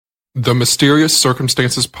The Mysterious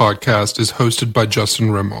Circumstances podcast is hosted by Justin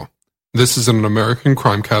Rimmel. This is an American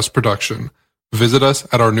Crimecast production. Visit us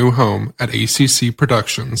at our new home at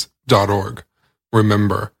accproductions.org.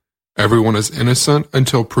 Remember, everyone is innocent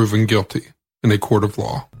until proven guilty in a court of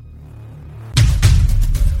law.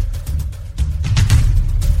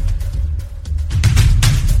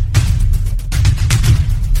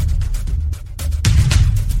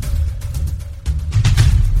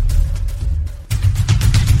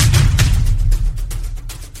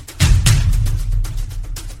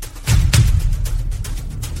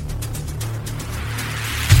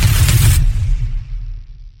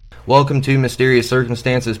 Welcome to Mysterious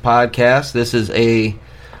Circumstances podcast. This is a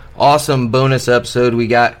awesome bonus episode we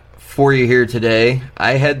got for you here today.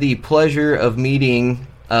 I had the pleasure of meeting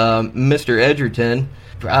Mr. Edgerton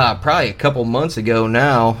probably a couple months ago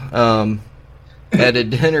now at a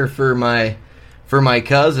dinner for my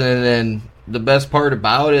cousin, and the best part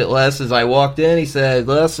about it, Les, is I walked in, he said,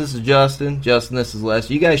 "Les, this is Justin. Justin, this is Les.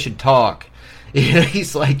 You guys should talk." You know,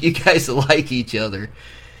 he's like, "You guys like each other."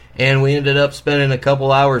 And we ended up spending a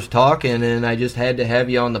couple hours talking, and I just had to have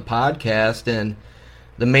you on the podcast. And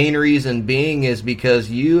the main reason being is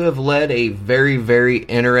because you have led a very, very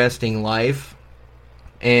interesting life,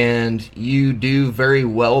 and you do very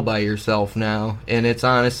well by yourself now. And it's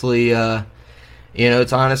honestly,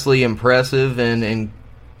 it's honestly impressive, and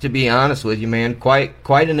to be honest with you, man,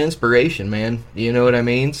 quite an inspiration, man. You know what I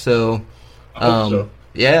mean? So, I hope so.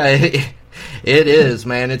 Yeah. It is,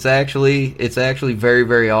 man. It's actually very,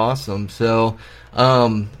 very awesome. So,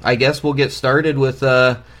 I guess we'll get started with,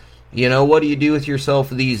 what do you do with yourself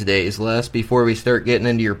these days, Les, before we start getting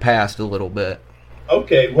into your past a little bit?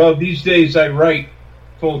 Okay, well, these days I write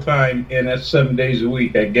full-time, and that's 7 days a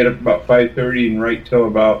week. I get up about 5:30 and write till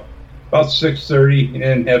about 6:30,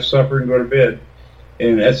 and have supper and go to bed.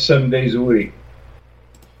 And that's 7 days a week.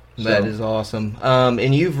 That is awesome.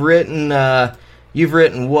 And you've written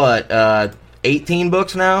what, 18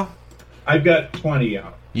 books now? I've got 20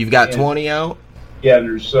 out. You've got 20 out? Yeah,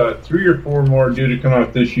 there's 3 or 4 more due to come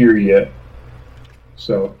out this year yet.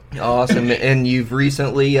 So awesome. And you've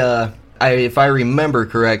recently, if I remember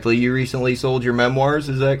correctly, you recently sold your memoirs,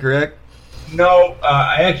 is that correct? No,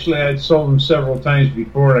 I'd sold them several times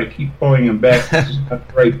before, and I keep pulling them back because it's not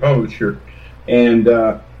the right publisher. And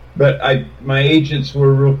but my agent's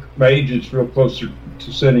real close to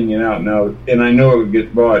sending it out now, and I know it would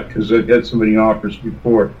get bought because I've had so many offers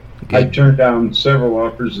before. Okay. I turned down several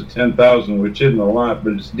offers at $10,000, which isn't a lot,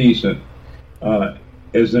 but it's decent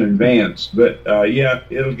as an advance. But yeah,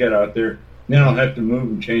 it'll get out there. Then I'll have to move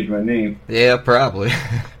and change my name. Yeah, probably,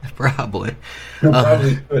 probably.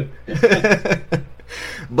 Probably could.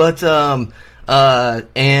 But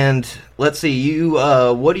and let's see, you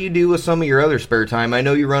what do you do with some of your other spare time? I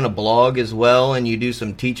know you run a blog as well, and you do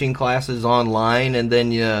some teaching classes online, and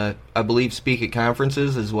then you, I believe, speak at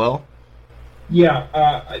conferences as well.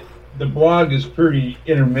 Yeah, the blog is pretty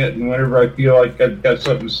intermittent. Whenever I feel like I've got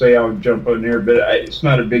something to say, I'll jump on there, but it's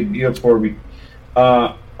not a big deal for me.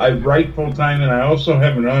 I write full time, and I also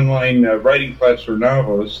have an online writing class for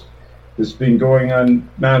novelists that's been going on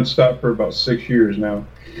nonstop for about 6 years now.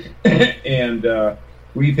 And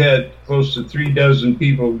we've had close to 36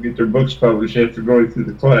 people get their books published after going through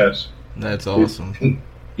the class. That's awesome.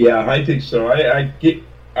 Yeah, I think so. I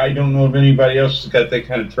don't know if anybody else has got that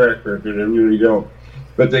kind of track record. I really don't.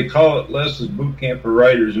 But they call it Les's Boot Camp for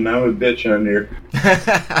Writers, and I'm a bitch on there.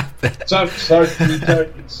 It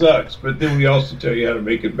sucks, but then we also tell you how to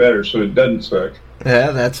make it better so it doesn't suck.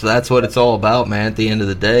 Yeah, that's what it's all about, man, at the end of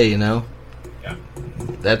the day, you know? Yeah.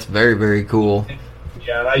 That's very, very cool.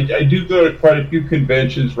 Yeah, and I do go to quite a few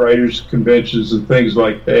conventions, writers' conventions and things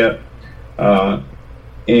like that, and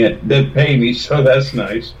they pay me, so that's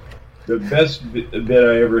nice. The best bit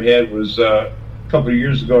I ever had was a couple of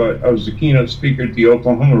years ago. I was the keynote speaker at the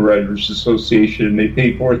Oklahoma Writers Association, and they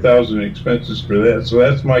paid $4,000 in expenses for that, so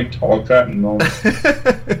that's my tall cotton moment.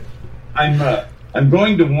 I'm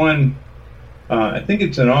going to one. I think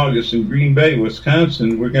it's in August in Green Bay,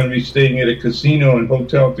 Wisconsin. We're going to be staying at a casino and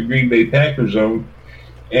hotel at the Green Bay Packers Zone,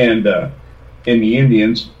 and in the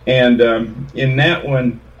Indians. And in that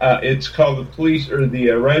one, it's called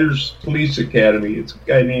the Writers Police Academy. It's a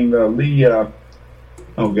guy named Lee. Oh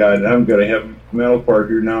God, I'm going to have a mental part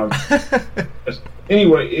here now.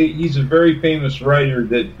 Anyway, he's a very famous writer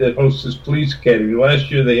that hosts this police academy. Last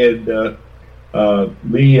year they had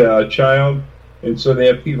Lee Child. And so they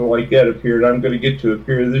have people like that appear, and I'm going to get to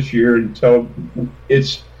appear this year and tell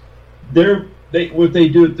what they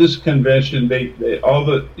do at this convention. They all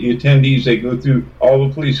the attendees, they go through all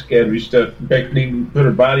the police academy stuff. In fact, they even put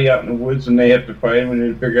a body out in the woods, and they have to find him and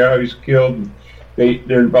then figure out how he's killed.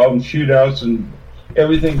 they're involved in shootouts and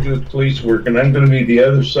everything to do with police work. And I'm going to be the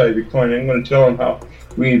other side of the coin. I'm going to tell them how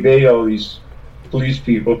we evade all these police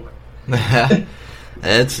people.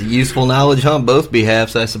 That's useful knowledge on both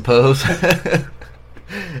behalves, I suppose.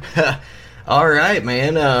 All right,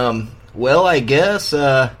 man. Well, I guess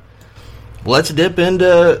let's dip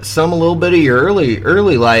into a little bit of your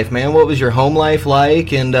early life, man. What was your home life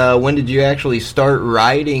like, and when did you actually start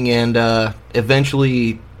writing and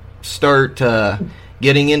eventually start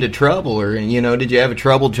getting into trouble? Or, did you have a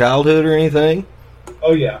troubled childhood or anything?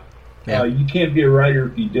 Oh, yeah. You can't be a writer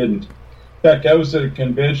if you didn't. In fact, I was at a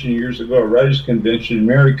convention years ago, a writers' convention.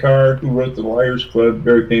 Mary Carr, who wrote The Liars Club,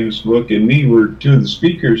 very famous book, and me were two of the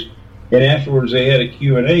speakers. And afterwards, they had a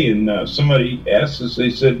Q&A, and somebody asked us, they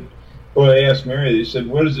said, they asked Mary, they said,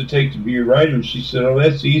 what does it take to be a writer? And she said,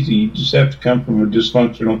 that's easy. You just have to come from a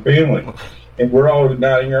dysfunctional family. And we're all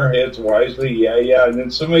nodding our heads wisely, yeah. And then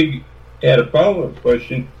somebody had a follow-up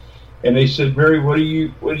question, and they said, Mary,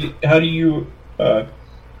 how do you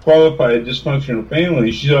qualify a dysfunctional family?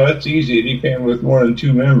 And she said, that's easy. Any family with more than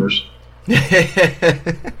 2 members.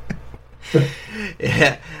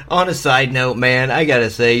 Yeah. On a side note, man, I gotta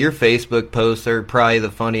say, your Facebook posts are probably the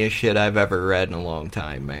funniest shit I've ever read in a long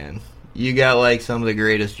time, man. You got, like, some of the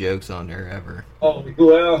greatest jokes on there ever. Oh,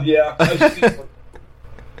 well, yeah.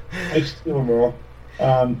 I steal them all.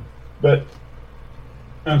 But,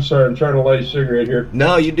 I'm sorry, I'm trying to light a cigarette here.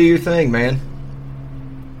 No, you do your thing, man.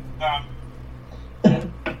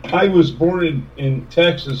 I was born in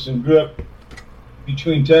Texas and grew up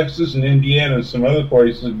between Texas and Indiana and some other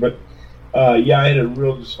places, but I had a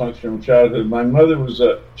real dysfunctional childhood. My mother was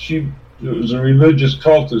a religious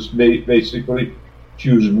cultist, basically.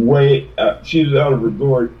 She was she was out of her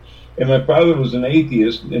gourd. And my father was an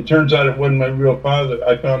atheist. It turns out it wasn't my real father.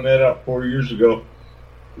 I found that out 4 years ago.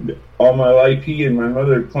 All my life, he and my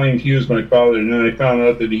mother claimed he was my father, and then I found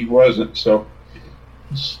out that he wasn't. So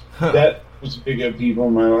that was a big upheaval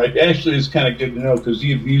in my life. Actually, it's kind of good to know because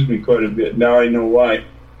he abused me quite a bit. Now I know why.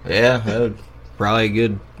 Yeah, that would probably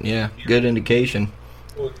good indication.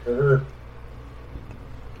 For her.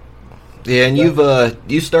 Yeah, and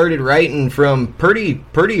you started writing from pretty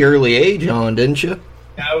early age on, didn't you?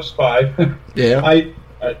 I was 5. Yeah. I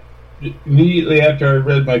immediately after I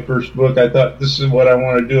read my first book, I thought this is what I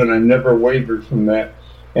want to do, and I never wavered from that.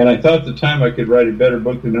 And I thought at the time I could write a better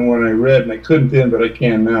book than the one I read, and I couldn't then, but I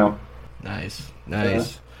can now. Nice.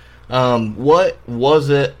 What was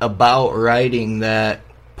it about writing that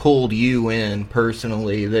pulled you in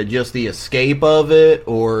personally? That just the escape of it,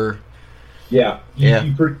 or? Yeah,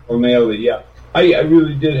 you pretty well nailed it. Yeah, I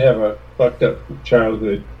really did have a fucked up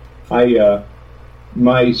childhood.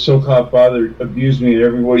 My so-called father abused me in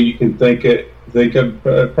every way you can think of.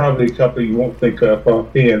 Probably a couple you won't think of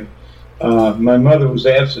offhand. My mother was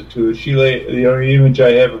absent to it. The only image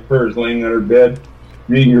I have of her is laying on her bed,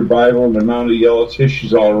 reading her Bible, and the amount of yellow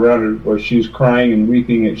tissues all around her while she was crying and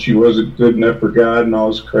weeping that she wasn't good enough for God and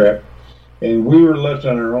all this crap. And we were left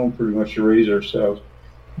on our own pretty much to raise ourselves.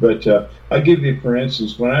 But I'll give you, for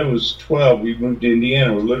instance, when I was 12, we moved to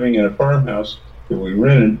Indiana. We're living in a farmhouse that we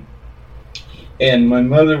rented. And my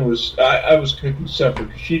mother I was cooking supper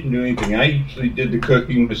because she didn't do anything. I usually did the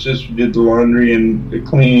cooking. My sister did the laundry and the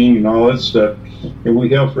cleaning and all that stuff. And we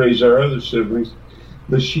helped raise our other siblings.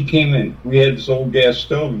 But she came in. We had this old gas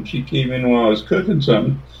stove, and she came in while I was cooking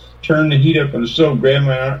something, turned the heat up on the stove, grabbed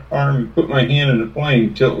my arm, and put my hand in the flame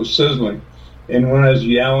until it was sizzling. And when I was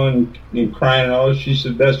yelling and crying and all this, she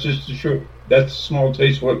said, that's a small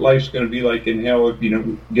taste of what life's going to be like in hell if you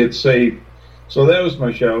don't get saved. So that was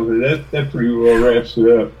my childhood. That pretty well wraps it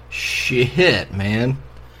up. Shit, man.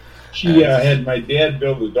 She had my dad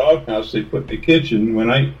build a doghouse they put in the kitchen when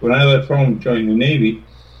I left home to join the Navy.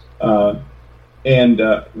 And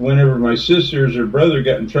whenever my sisters or brother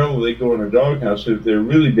got in trouble, they go in a doghouse. If they're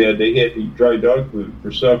really bad, they had to eat dry dog food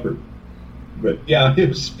for supper. But yeah, it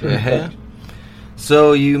was pretty fun.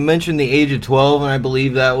 So you mentioned the age of 12, and I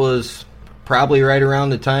believe that was probably right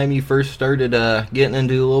around the time you first started getting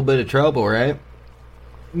into a little bit of trouble, right?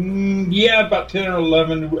 Yeah, about 10 or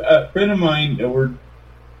 11. A friend of mine, we're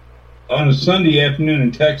on a Sunday afternoon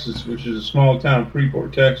in Texas, which is a small town,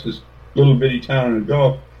 Freeport, Texas, little bitty town in the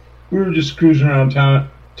Gulf. We were just cruising around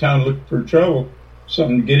town looking for trouble,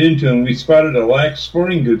 something to get into, and we spotted a lax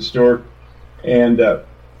sporting goods store, and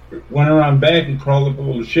went around back and crawled up a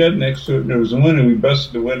little shed next to it, and there was a window. We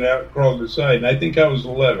busted the window out and crawled inside, and I think I was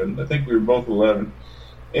 11. I think we were both 11,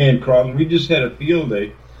 and crawling. We just had a field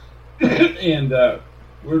day, and I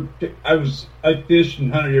fished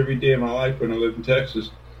and hunted every day of my life when I lived in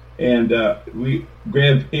Texas, And we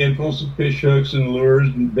grabbed handfuls of fish hooks and lures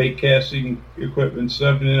and bait casting equipment and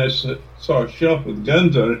stuff. And then I saw a shelf with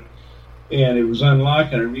guns on it, and it was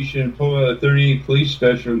unlocked. And I reached in and pulled out a 38 police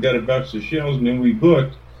special and got a box of shells. And then we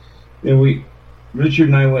booked. Then Richard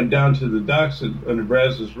and I went down to the docks on the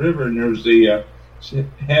Brazos River, and there was a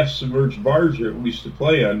half-submerged barge that we used to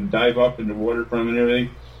play on, dive up in the water from and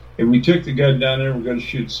everything. And we took the gun down there. We're going to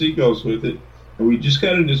shoot seagulls with it. And we just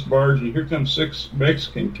got in this barge, and here come 6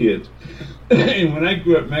 Mexican kids. And when I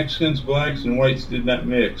grew up, Mexicans, blacks, and whites did not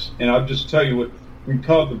mix. And I'll just tell you what we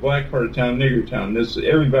called the black part of town Nigger Town.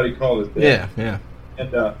 Everybody called it that. Yeah.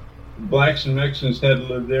 And blacks and Mexicans had to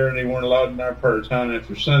live there, and they weren't allowed in our part of town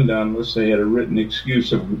after sundown unless they had a written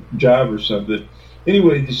excuse of a job or something.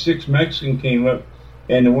 Anyway, the 6 Mexican came up,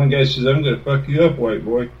 and the one guy says, "I'm going to fuck you up, white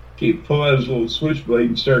boy." He pulled out his little switchblade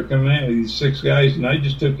and started coming at me, these 6 guys, and I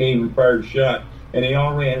just took aim and fired a shot, and they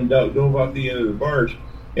all ran and dove off the end of the barge.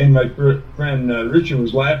 And my friend Richard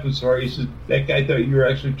was laughing so hard. He said, "That guy thought you were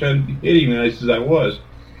actually trying to hit him," and I said, "I was."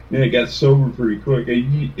 And it got sober pretty quick.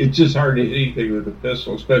 It's just hard to hit anything with a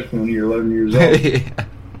pistol, especially when you're 11 years old.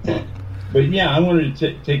 Yeah. But yeah, I wanted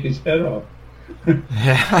to take his head off.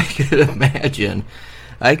 Yeah, I could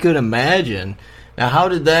imagine. Now, how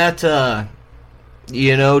did that?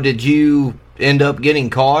 Did you end up getting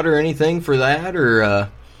caught or anything for that, or?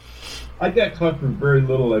 I got caught for very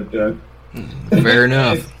little I've done. Fair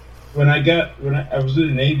enough. When I was in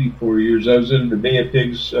the Navy 4 years, I was in the Bay of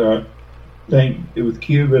Pigs thing with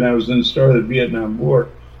Cuba, and I was in the start of the Vietnam War,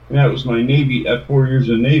 and that was my Navy. 4 years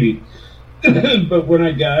in the Navy. But when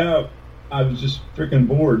I got out, I was just freaking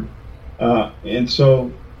bored, and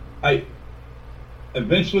so I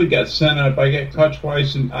eventually got sent up. I got caught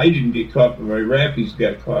twice, and I didn't get caught, but my rappies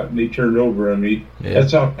got caught, and they turned over on me. Yeah.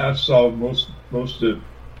 That's how cops solve most of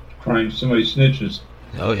crimes. Somebody snitches.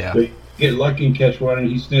 Oh yeah. They get lucky and catch one, and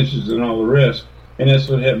he snitches, and all the rest. And that's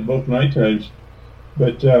what happened both my times.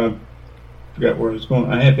 But forgot where I was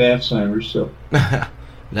going. I have Alzheimer's, so.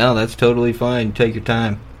 No, that's totally fine. Take your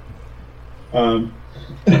time. Let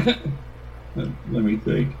me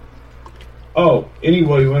think. Oh,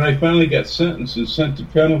 anyway, when I finally got sentenced and sent to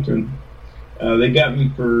Pendleton, they got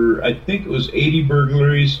me for, I think it was 80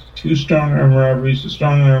 burglaries, 2 strong-arm robberies, a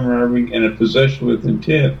strong-arm robbery, and a possession with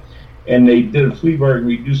intent. And they did a plea bargain,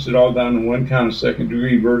 reduced it all down to 1 count of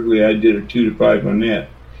second-degree burglary. I did a 2 to 5 on that.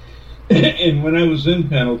 And when I was in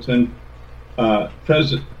Pendleton,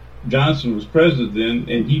 President Johnson was president then,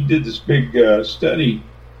 and he did this big study,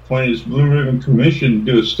 appointed this Blue Ribbon Commission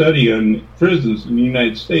to do a study on prisons in the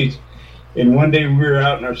United States. And one day we were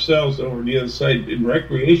out in our cells over the other side in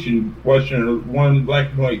recreation, watching one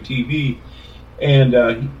black and white TV,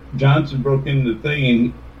 and Johnson broke into the thing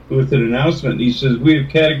and with an announcement. He says, "We have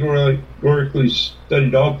categorically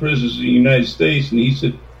studied all prisons in the United States," and he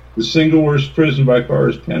said, "The single worst prison by far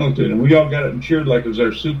is Pendleton." And we all got up and cheered like it was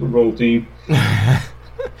our Super Bowl team.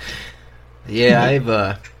 Yeah,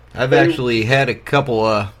 I've actually had a couple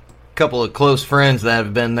of close friends that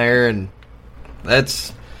have been there, and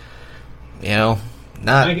that's, not.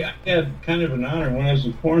 I had kind of an honor when I was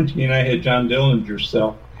in quarantine. I had John Dillinger's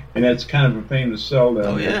cell, and that's kind of a famous cell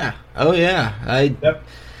down there. Oh yeah.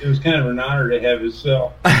 It was kind of an honor to have his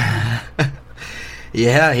cell.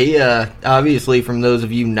 Yeah, he obviously, from those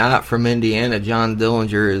of you not from Indiana, John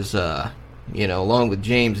Dillinger is along with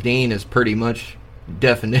James Dean, is pretty much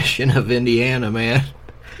definition of Indiana, man.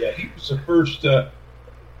 Yeah, he was the first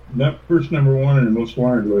number 1 on the most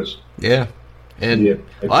wanted list. Yeah, and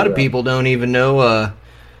a lot of people don't even know.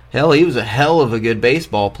 Hell, he was a hell of a good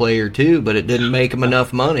baseball player too, but it didn't make him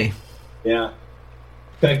enough money. Yeah. In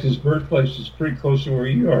fact, his birthplace is pretty close to where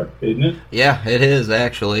you are, isn't it? Yeah, it is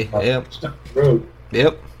actually. Yep. It's down the road.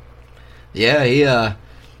 Yep. Yeah,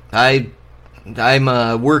 I'm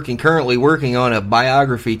currently working on a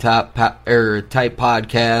biography type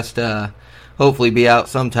podcast. Hopefully be out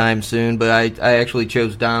sometime soon. But I actually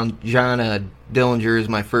chose John Dillinger as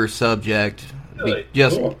my first subject. Really?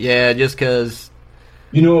 Cool. Yeah, just because.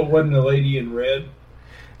 You know, it wasn't a lady in red.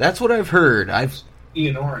 That's what I've heard.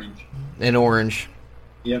 In orange. In orange.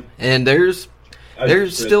 Yep. And there's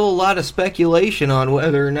still a lot of speculation on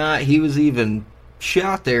whether or not he was even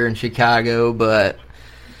shot there in Chicago, but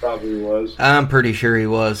probably was. I'm pretty sure he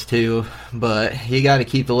was too. But you got to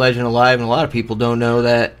keep the legend alive, and a lot of people don't know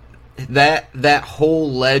that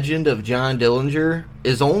whole legend of John Dillinger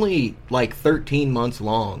is only like 13 months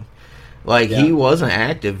long. Like, he wasn't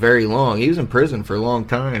active very long. He was in prison for a long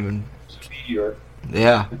time, and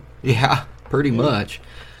yeah, pretty much.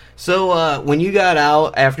 So when you got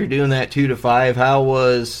out after doing that 2 to 5, how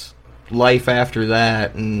was life after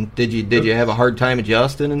that? And did you have a hard time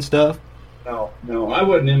adjusting and stuff? No, I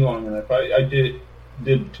wasn't in long enough. I did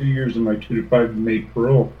 2 years of my 2 to 5 and made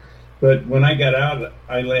parole. But when I got out,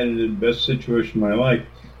 I landed in the best situation of my life.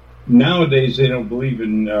 Nowadays, they don't believe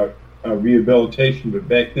in rehabilitation, but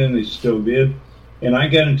back then they still did. And I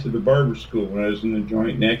got into the barber school when I was in the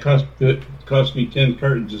joint, and that cost me 10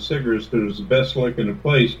 cartons of cigarettes, but it was the best look in the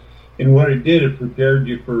place. And what it did, it prepared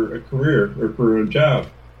you for a career or for a job,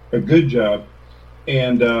 a good job.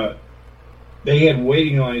 And they had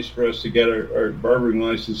waiting lines for us to get our barbering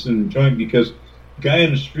license in the joint because the guy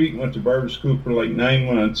on the street went to barber school for like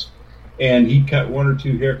 9 months, and he cut 1 or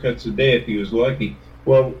 2 haircuts a day if he was lucky.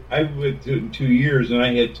 Well, I went through it in 2 years, and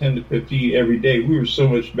I had 10 to 50 every day. We were so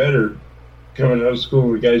much better coming out of school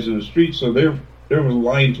with guys in the street, so there was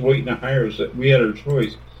lines waiting to hire us. We had our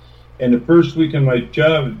choice. And the first week of my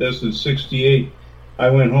job, that's in '68, I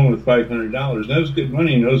went home with $500. That was good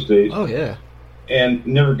money in those days. Oh, yeah. And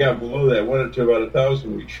never got below that. Went up to about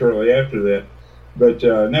 1,000 a week shortly after that. But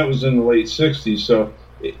that was in the late '60s, so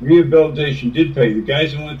rehabilitation did pay. The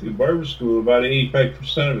guys that went through barber school, about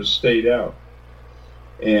 85% of us stayed out.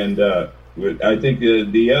 And I think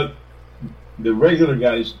the regular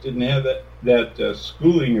guys didn't have that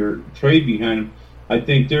schooling or trade behind them. I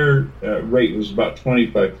think their rate was about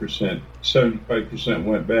 25%. 75%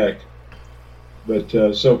 went back. But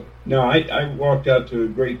so no, I walked out to a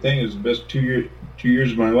great thing. It was the best 2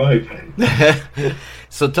 years of my life.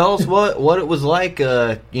 So tell us what it was like,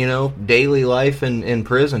 daily life in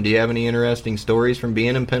prison. Do you have any interesting stories from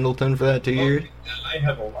being in Pendleton for that 2 years? I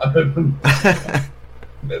have a lot of them.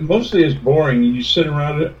 Mostly it's boring. You sit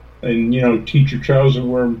around it and, teach your trouser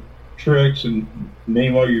worm tricks and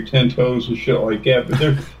name all your 10 toes and shit like that.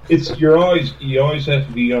 But you always have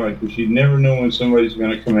to be on because you never know when somebody's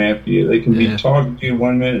going to come after you. They can be talking to you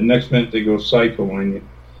 1 minute, and next minute they go psycho on you.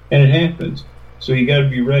 And it happens. So you got to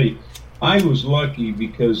be ready. I was lucky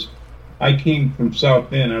because I came from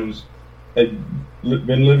South Bend. Had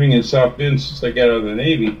been living in South Bend since I got out of the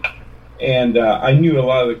Navy. And I knew a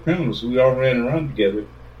lot of the criminals. We all ran around together.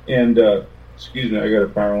 And, excuse me, I got a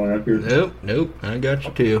fire one up here. Nope, I got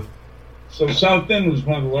you too. So South Bend was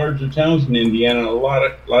one of the larger towns in Indiana. A lot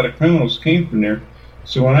of criminals came from there.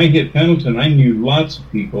 So when I hit Pendleton, I knew lots of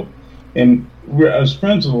people. And I was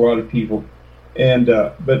friends with a lot of people. And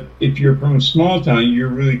but if you're from a small town, you're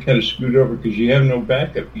really kind of screwed over because you have no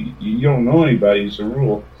backup. You don't know anybody as a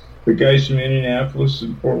rule. The guys from Indianapolis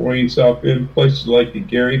and Fort Wayne, South Bend, places like the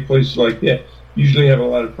Gary, places like that, usually have a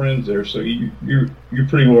lot of friends there. So you're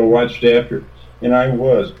pretty well watched after. And I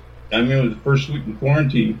was. I remember the first week in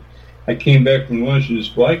quarantine, I came back from lunch and this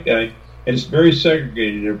black guy, and it's very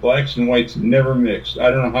segregated. There, blacks and whites never mixed. I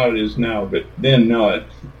don't know how it is now, but then no.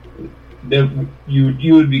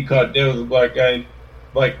 You would be caught dead with a black guy,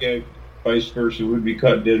 vice versa would be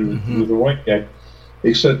caught dead with a white guy,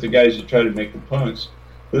 except the guys that try to make them punks.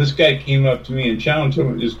 But this guy came up to me and challenged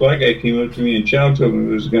him. This black guy came up to me and challenged him what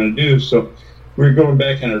he was going to do. So we were going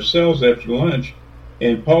back in our cells after lunch,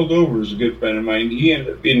 and Paul Dover is a good friend of mine. He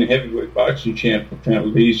ended up being a heavyweight boxing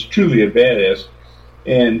champion. He's truly a badass.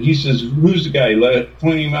 And he says, "Who's the guy?"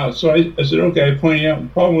 Point him out. So I said, "Okay." I pointed out,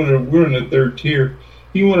 and Paul went over. We're in the third tier.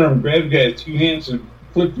 He went over and grabbed the guy with 2 hands and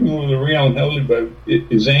flipped him over the rail and held him by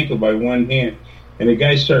his ankle by 1 hand. And the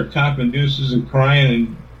guy started copping deuces and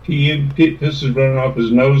crying and piss is running off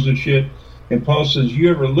his nose and shit. And Paul says, "You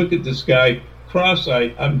ever look at this guy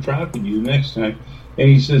cross-eyed, I'm dropping you next time." And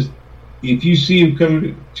he says, "If you see him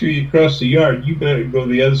coming to you across the yard, you better go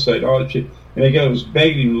to the other side." All that shit. And the guy was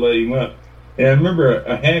begging him to let him up. And I remember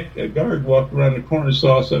a guard walked around the corner,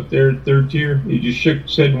 saw us up there at third tier. He just shook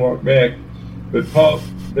his head and walked back. But Paul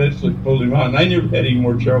eventually pulled him out, and I never had any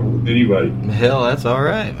more trouble with anybody. Hell, that's all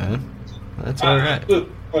right, man. That's all right.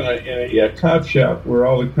 In a cop shop where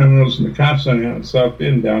all the criminals and the cops hung out in South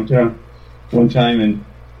Bend downtown one time, and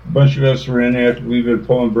a bunch of us were in there after we've been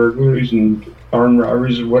pulling burglaries and armed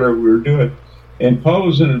robberies and whatever we were doing. And Paul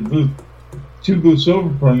was in a booth, 2 booths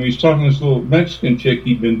over from him. He was talking to this little Mexican chick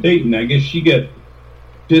he'd been dating. I guess she got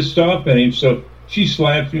pissed off at him, so she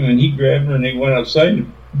slapped him, and he grabbed her, and they went outside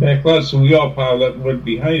and back lot, so we all piled up and went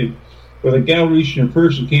behind him. But a gal reached in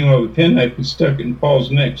person, came out with a penknife and stuck it in Paul's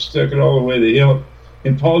neck, stuck it all the way to the hill.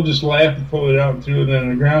 And Paul just laughed and pulled it out and threw it on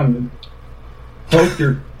the ground and poked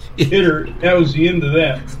her, hit her. That was the end of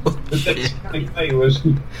that. But that's the kind of guy he was. A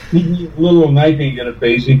little knife ain't gonna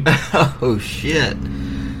phase him. Oh shit,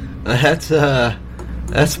 that's a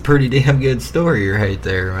pretty damn good story right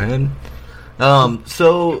there, man.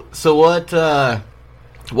 So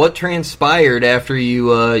what transpired after you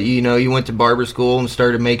went to barber school and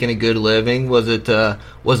started making a good living? Was it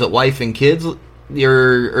wife and kids,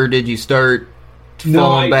 or did you start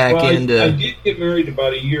falling back into. I did get married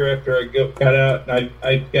about a year after I got out, and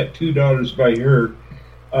I got 2 daughters by her.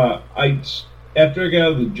 After I got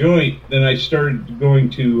out of the joint, then I started going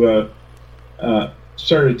to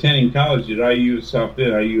started attending college at IU South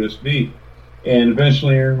Bend, IUSB, and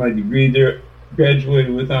eventually earned my degree there.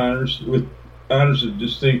 Graduated with honors of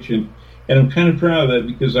distinction, and I'm kind of proud of that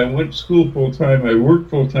because I went to school full time, I worked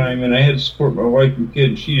full time, and I had to support my wife and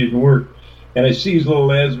kid, and she didn't work. And I see these little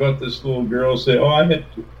ads about this little girl say, "Oh, I had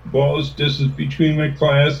to go all this distance between my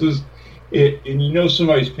classes," and you know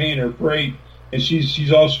somebody's paying her freight, and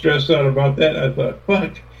she's all stressed out about that. I thought,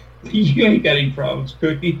 "Fuck, you ain't got any problems,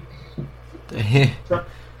 Cookie."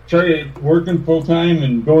 Try working full time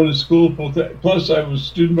and going to school full time. Plus, I was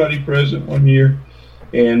student body president one year,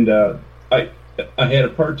 and I had a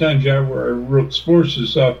part time job where I wrote sports at the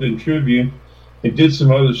South Bend Tribune. and did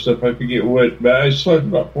some other stuff. I forget what, but I slept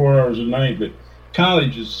about 4 hours a night. But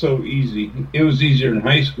college is so easy. It was easier in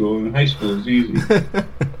high school, and high school is easy.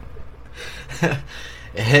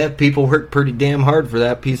 Yeah, people work pretty damn hard for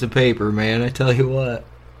that piece of paper, man. I tell you what.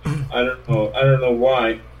 I don't know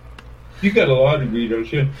why. You got a law degree,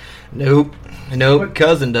 don't you? Nope.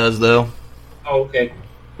 Cousin does, though. Oh, okay.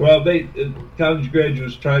 Well, college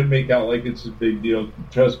graduates try to make out like it's a big deal.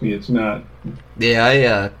 Trust me, it's not.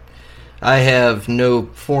 Yeah, I have no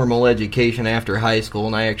formal education after high school,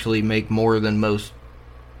 and I actually make more than most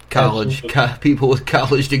college people with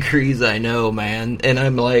college degrees I know, man. And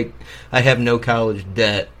I'm like, I have no college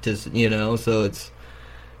debt, so it's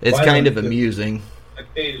kind of amusing. I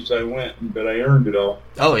paid as I went, but I earned it all.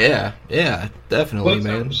 Oh yeah, definitely, plus,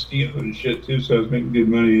 man. I was stealing and shit too, so I was making good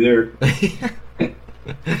money there.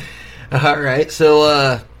 All right,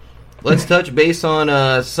 so let's touch base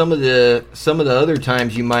on some of the other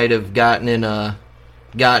times you might have gotten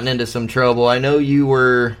into some trouble. I know you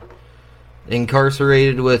were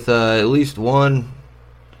incarcerated with at least one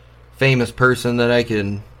famous person that I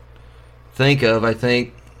can think of. I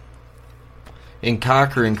think in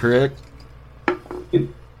Cochran, correct?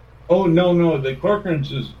 No, the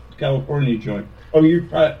Cochran's is California joint. Oh, you're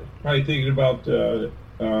probably thinking about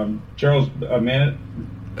Charles Manson.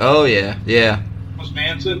 Oh yeah. Charles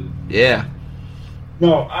Manson. Yeah.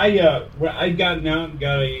 No, I got out and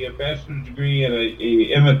got a bachelor's degree and a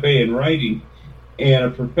MFA in writing, and a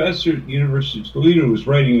professor at the University of Toledo was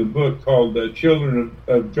writing a book called "Children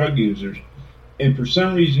of Drug Users," and for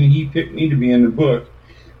some reason he picked me to be in the book.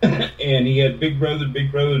 And he had Big Brother, and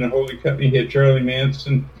the Holy Company. He had Charlie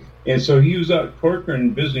Manson. And so he was out at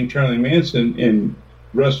Corcoran visiting Charlie Manson, and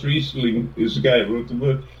Russ Riesling is the guy who wrote the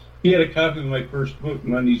book. He had a copy of my first book,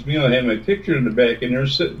 Monday's Meal. I had my picture in the back, and they're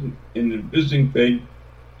sitting in the visiting thing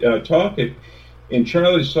talking. And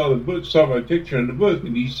Charlie saw the book, saw my picture in the book,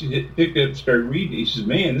 and he picked it up and started reading. He says,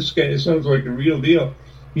 "Man, this guy sounds like a real deal."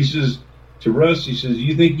 He says to Russ, he says,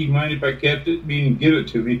 "You think he'd mind if I kept it, meaning give it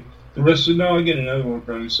to me?" The Russ said, "No, I'll get another one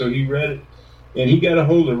from him." So he read it, and he got a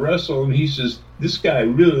hold of Russell, and he says, "This guy, I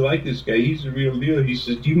really like this guy. He's the real deal." He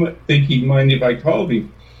says, "Do you think he'd mind if I called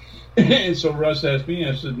him?" And so Russ asked me,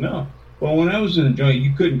 and I said, "No." Well, when I was in the joint,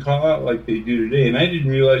 you couldn't call out like they do today, and I didn't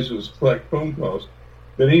realize it was collect phone calls.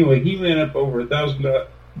 But anyway, he ran up over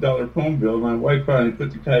 $1,000 phone bill. My wife finally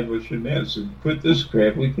put the kibosh in that and said, "Quit this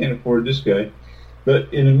crap. We can't afford this guy."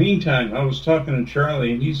 But in the meantime, I was talking to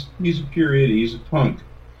Charlie, and he's a pure idiot. He's a punk.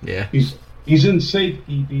 Yeah. He's in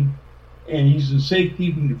safekeeping, and he's in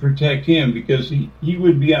safekeeping to protect him because he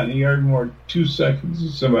would be out in the yard more than 2 seconds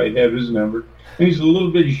if somebody'd have his number. And he's a little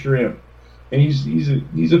bitty shrimp, and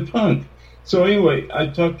he's a punk. So anyway, I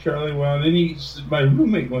talked to Charlie a while, and then he said, "My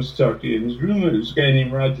roommate wants to talk to you." And his roommate was a guy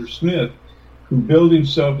named Roger Smith, who billed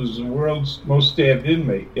himself as the world's most stabbed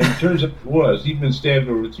inmate. And it turns out he was. He'd been stabbed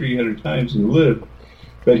over 300 times and lived.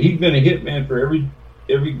 But he'd been a hitman for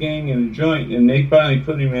every gang in the joint, and they finally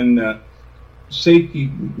put him in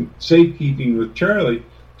safekeeping with Charlie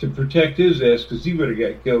to protect his ass, because he would have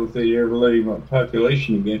got killed if they ever let him on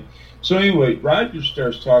population again. So anyway, Roger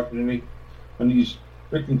starts talking to me on these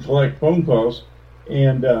freaking collect phone calls,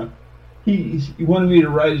 and he wanted me to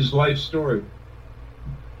write his life story.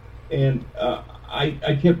 And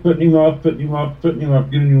I kept putting him off, giving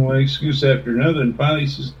him one excuse after another, and finally he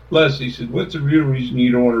says, "Les," he said, "what's the real reason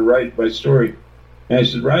you don't want to write my story?" And I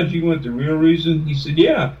said, "Roger, you want the real reason?" He said,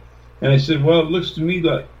 "Yeah." And I said, "Well, it looks to me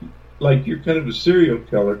like you're kind of a serial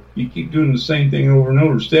killer. You keep doing the same thing over and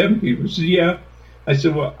over, stabbing people." He said, "Yeah." I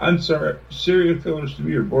said, "Well, I'm sorry. Serial killers to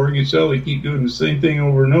me are boring as hell. They keep doing the same thing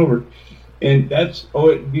over and over." And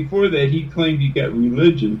before that, he claimed he got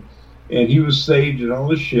religion, and he was saved and all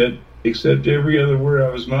this shit, except every other word out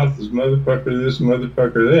of his mouth was motherfucker this,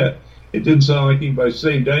 motherfucker that. It didn't sound like anybody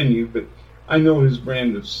saved I knew, but I know his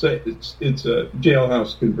brand of it's a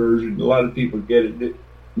jailhouse conversion. A lot of people get it.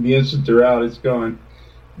 The instant they're out, it's gone.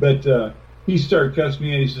 But he started cussing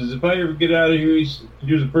me out. He says, "If I ever get out of here,"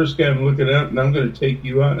 you're the first guy I'm looking at, and I'm going to take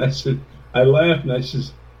you out. And I laughed, and I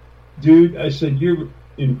says, "Dude," I said, "you're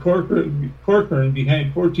in Corcoran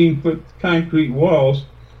behind 14-foot concrete walls."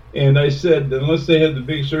 And I said, "Unless they had the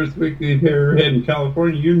biggest earthquake they've ever had in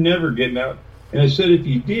California, you're never getting out." And I said, "If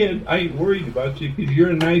you did, I ain't worried about you because you're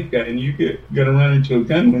a knife guy and you're going to run into a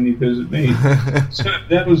gun when you visit me." So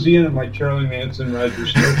that was the end of my Charlie Manson, Roger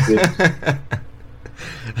Smith days.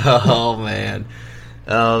 Oh, man.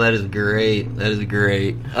 Oh, that is great. That is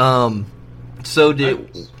great. So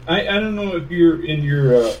I don't know if you're in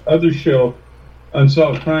your other show,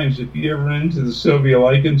 Unsolved Crimes, if you ever ran into the Sylvia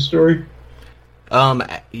Likens story.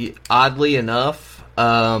 Oddly enough,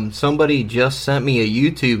 somebody just sent me a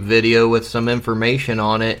YouTube video with some information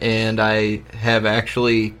on it, and I have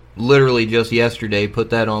actually literally just yesterday put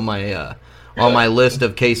that on my list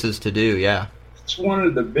of cases to do. Yeah, it's one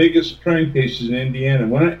of the biggest crime cases in Indiana.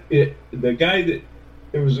 The guy that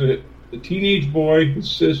it was a teenage boy,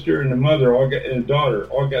 his sister, and the mother and a daughter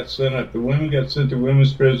all got sent up. The women got sent to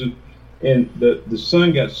women's prison, and the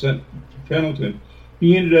son got sent to Pendleton.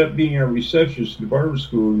 He ended up being our receptionist at the barber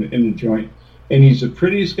school in the joint, and he's the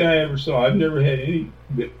prettiest guy I ever saw. I've never had any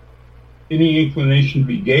inclination to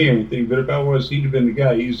be gay or anything, but if I was, he'd have been the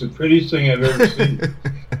guy. He's the prettiest thing I've ever seen.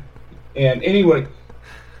 And anyway,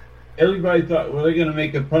 everybody thought, well, they're going to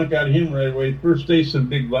make a punk out of him right away. First day, some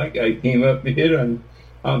big black guy came up and hit on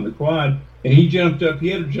the quad, and he jumped up. He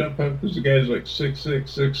had to jump up because the guy's like 6'6",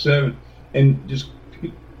 6'7", and just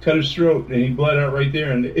cut his throat, and he bled out right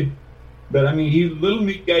there. But I mean, he's a little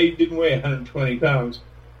meat guy. He didn't weigh 120 pounds,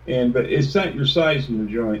 but it's not your size in the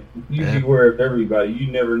joint. You beware of everybody. You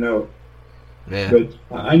never know. Yeah. But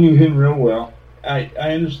I knew him real well. I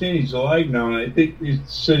understand he's alive now, and I think he's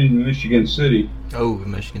sitting in Michigan City. Oh,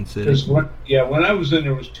 Michigan City. When I was in,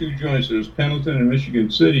 there was two joints. There was Pendleton and Michigan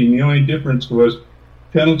City, and the only difference was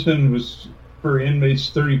Pendleton was for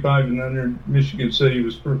inmates 35 and under. Michigan City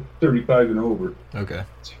was for 35 and over. Okay.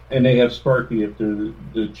 And they have Sparky up there,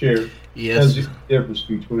 the chair. Yes. There's a difference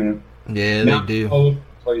between them. Yeah, now, they do. All over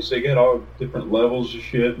the place. They got all different levels of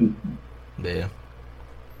shit and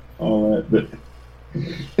all that. But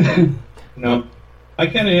no, I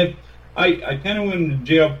kind of went into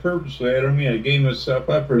jail purposely. I don't mean I gave myself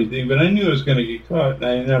up or anything, but I knew I was going to get caught.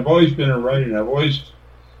 And I've always been a writer, and I've always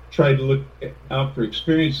tried to look out for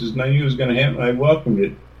experiences, and I knew it was going to happen. I welcomed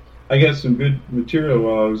it. I got some good material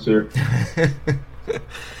while I was there.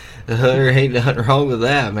 There ain't nothing wrong with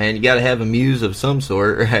that, man. You got to have a muse of some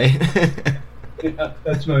sort, right? Yeah,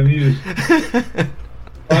 that's my muse.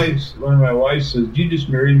 One of my wife says, "You just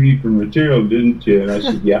married me for material, didn't you?" And I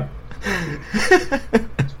said, "Yeah."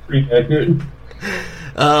 It's pretty accurate.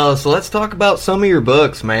 So let's talk about some of your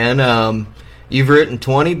books, man. You've written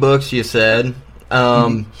 20 books, you said.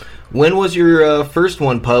 When was your first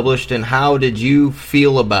one published, and how did you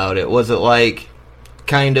feel about it? Was it like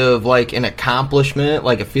kind of like an accomplishment,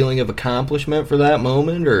 like a feeling of accomplishment for that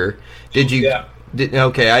moment, or did you? Yeah.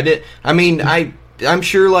 I'm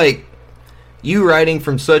sure, like, you writing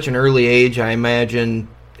from such an early age, I imagine,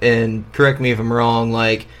 and correct me if I'm wrong,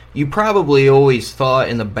 like, you probably always thought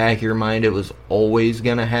in the back of your mind it was always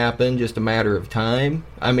going to happen, just a matter of time.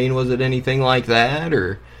 I mean, was it anything like that,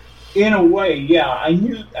 or? In a way, yeah. I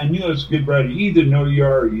knew I was a good writer. You either know you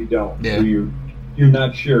are or you don't. Yeah. Or you're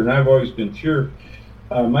not sure, and I've always been sure.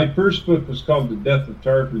 My first book was called The Death of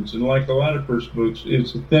Tarpons, and like a lot of first books,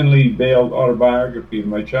 it's a thinly veiled autobiography of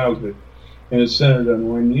my childhood, and it's centered on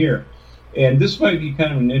 1 year. And this might be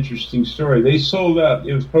kind of an interesting story. They sold out.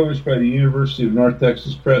 It was published by the University of North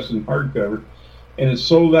Texas Press in hardcover, and it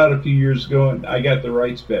sold out a few years ago, and I got the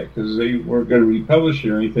rights back because they weren't going to republish it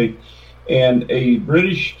or anything. And a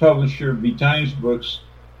British publisher, Betimes Books,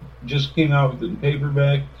 just came out with it in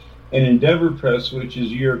paperback, and Endeavor Press, which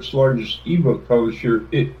is Europe's largest ebook publisher,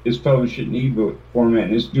 it is published in ebook format,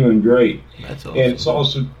 and it's doing great. That's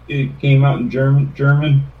awesome. And it came out in German.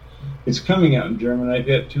 It's coming out in German. I've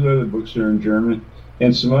got 2 other books that are in German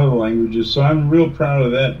and some other languages, so I'm real proud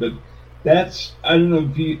of that. But I don't know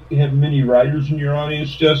if you have many writers in your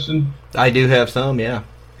audience, Justin. I do have some, yeah.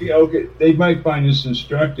 Yeah, okay. They might find this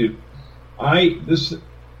instructive. This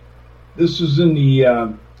was in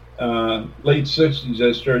the late 60s.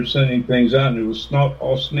 I started sending things out, and it was not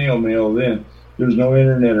all snail mail then. There was no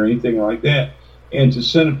internet or anything like that. And to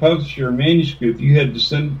send a publisher a manuscript, you had to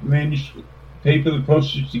send the manuscript, pay for the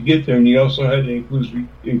postage to get there, and you also had to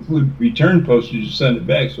include return postage to send it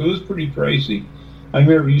back. So it was pretty pricey. I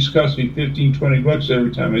remember it used to cost me $15, $20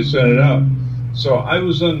 every time I sent it out. So I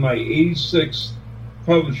was on my 86th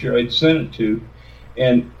publisher I'd sent it to,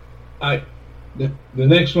 and the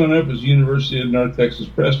next one up was University of North Texas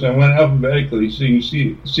Press, and I went alphabetically so you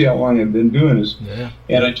can see how long I've been doing this. Yeah.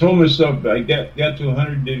 And I told myself if I got to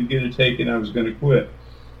 100, didn't get it taken, I was going to quit.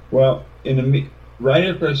 Well, right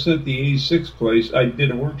after I sent the 86th place, I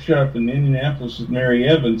did a workshop in Indianapolis with Mary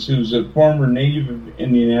Evans, who's a former native of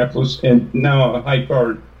Indianapolis and now a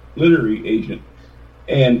high-powered literary agent.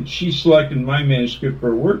 And she selected my manuscript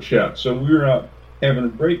for a workshop. So we were out having a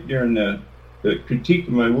break during the critique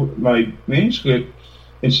of my manuscript,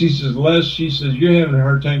 and she says, Les, you're having a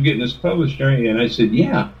hard time getting this published, aren't you? And I said,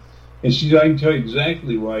 yeah. And she said, I can tell you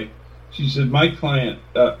exactly why. She said, my client,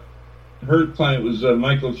 her client was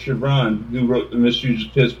Michael Chevron, who wrote The Mysteries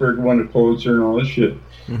of Pittsburgh, won a Pulitzer and all this shit.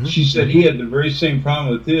 Mm-hmm. She said he had the very same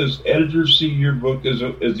problem with his. Editors see your book as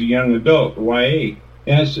a young adult, YA.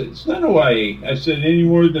 And I said, it's not a YA. I said, any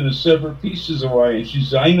more than a separate piece is a YA. And she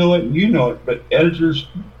said, I know it and you know it, but editors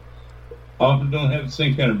often don't have the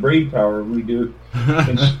same kind of brain power we do.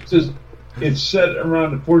 And she says, it's set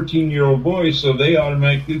around a 14-year-old boy, so they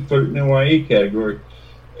automatically put it in the YA category.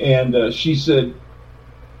 And she said,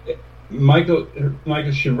 Michael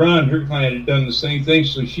Chevron, her client, had done the same thing,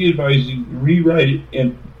 so she advised you to rewrite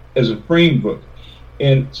it as a frame book.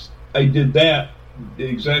 And I did that, did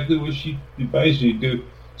exactly what she advised me to do,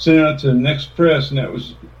 sent it out to the next press, and that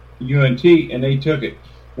was UNT, and they took it.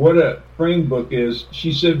 What a frame book is,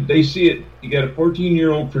 she said, they see it, you got a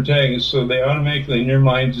 14-year-old protagonist, so they automatically, in their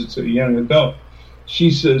minds, it's a young adult.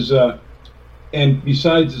 She says, and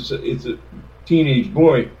besides, it's a teenage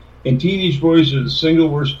boy, and teenage boys are the single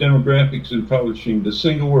worst demographics in publishing, the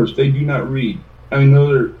single worst. They do not read. I mean,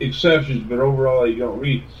 there are exceptions, but overall they don't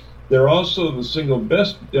read. They're also the single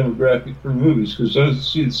best demographic for movies, because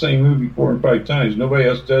those see the same movie 4 and 5 times. Nobody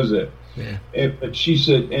else does that. Yeah. But she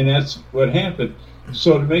said, and that's what happened.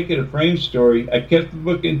 So to make it a frame story, I kept the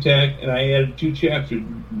book intact, and I added 2 chapters,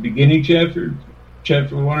 beginning chapter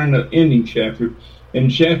 1, and the ending chapter. And in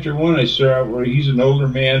chapter 1, I start out where he's an older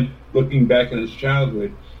man looking back on his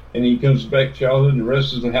childhood, and he comes back to childhood, and the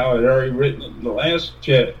rest is how I'd already written it. The last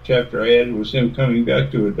chapter I added was him coming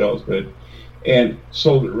back to adulthood, and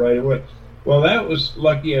sold it right away. Well, that was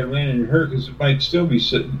lucky I ran into her, because it might still be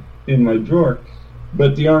sitting in my drawer.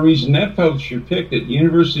 But the only reason that publisher picked it,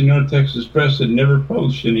 University of North Texas Press had never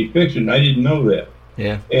published any fiction. I didn't know that.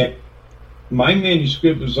 Yeah. And my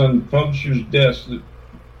manuscript was on the publisher's desk, the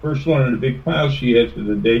first one in a big pile she had for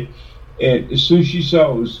the day. And as soon as she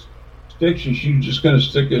saw it was fiction, she was just going to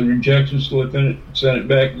stick a rejection slip in it, send it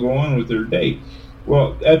back, and go on with her day.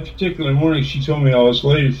 Well, that particular morning, she told me all this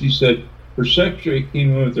later, she said her secretary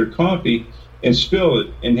came in with her coffee and spilled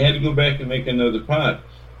it and had to go back and make another pot.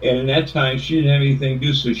 And in that time, she didn't have anything to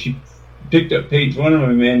do, so she picked up page 1 of my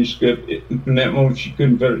manuscript. From that moment, she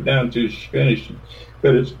couldn't put it down until she finished it.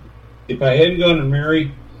 But if I hadn't gone to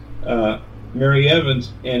Mary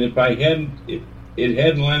Evans, and if I hadn't, it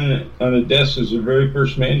hadn't landed on the desk as the very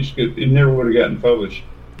first manuscript, it never would have gotten published.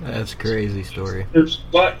 That's a crazy story. There's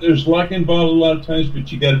luck involved a lot of times,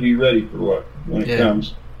 but you got to be ready for luck when it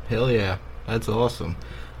comes. Hell yeah, that's awesome.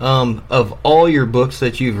 Of all your books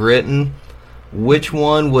that you've written, which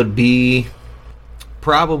one would be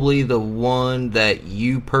probably the one that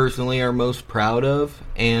you personally are most proud of,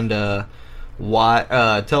 and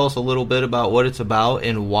why? Tell us a little bit about what it's about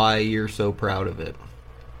and why you're so proud of it.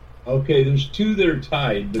 Okay, there's 2 that are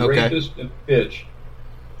tied: The Rapist and the Bitch.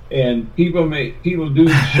 And people do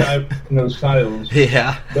shy from those titles.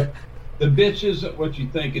 Yeah. But the bitch isn't what you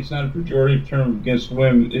think. It's not a pejorative term against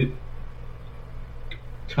women.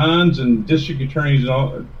 Cons and district attorneys and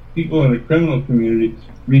all people in the criminal community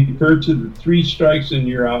refer to the 3 strikes and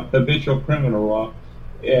you're out, habitual criminal law,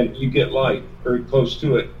 and you get life, very close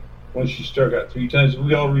to it. Once you struck out 3 times,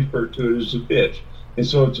 we all refer to it as a bitch. And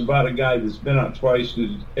so it's about a guy that's been out twice,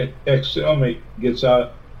 and his ex-cellmate gets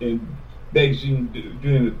out and begs him to do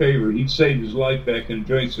him a favor. He'd saved his life back in the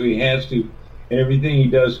joint, so he has to. And everything he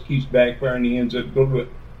does keeps backfiring. He ends up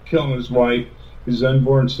killing his wife, his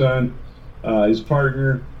unborn son, his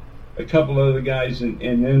partner, a couple other guys, and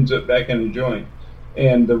ends up back in the joint.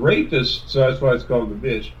 And the rapist, so that's why it's called the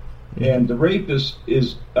bitch. And the rapist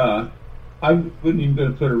is, I wasn't even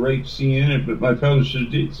going to put a rape scene in it, but my publisher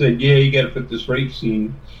said, yeah, you got to put this rape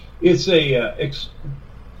scene. It's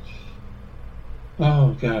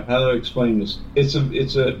oh God, how do I explain this? It's a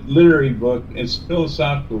literary book. It's a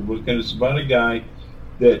philosophical book, and it's about a guy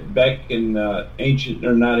that back in not ancient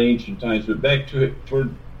times, but back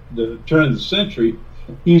toward the turn of the century,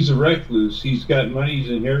 he's a recluse. He's got money.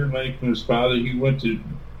 He's inherited money from his father. He went to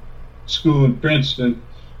school in Princeton,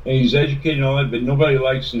 and he's educated and all that, but nobody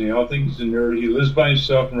likes him. They all think he's a nerd. He lives by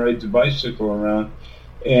himself and rides a bicycle around.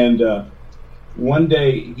 And one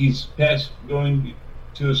day he's going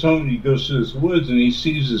to his home, and he goes to his woods, and he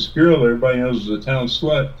sees this girl everybody knows is a town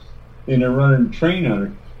slut, and they're running a train on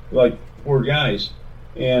her, like 4 guys.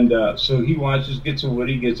 And so he watches, gets a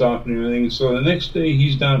woody, gets off and everything. So the next day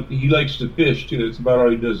he's down. He likes to fish too. That's about all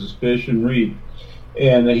he does is fish and read.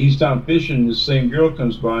 And he's down fishing. The same girl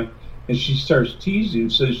comes by, and she starts teasing him.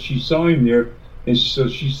 Says she saw him there, and so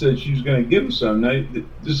she said she was going to give him some. Now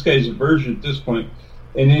this guy's a virgin at this point,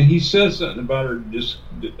 and then he says something about her just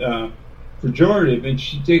pejorative, and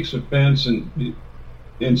she takes offense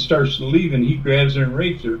and starts leaving. He grabs her and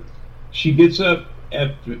rapes her. She gets up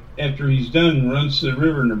after he's done and runs to the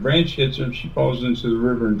river, and a branch hits her, and she falls into the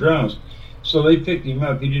river and drowns. So they picked him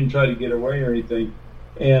up. He didn't try to get away or anything.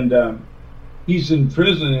 And he's in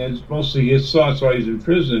prison, and it's mostly his thoughts while he's in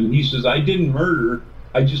prison. He says, I didn't murder her.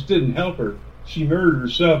 I just didn't help her. She murdered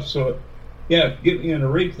herself. So, yeah, get me in a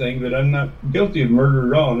rape thing, but I'm not guilty of murder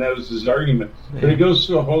at all. And that was his argument. Yeah. But it goes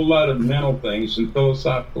through a whole lot of mental things and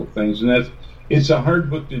philosophical things, and it's a hard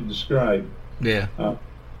book to describe. Yeah.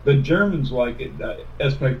 The Germans like it.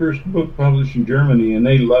 That's my first book published in Germany, and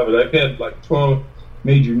they love it. I've had like 12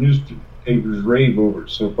 major newspapers rave over it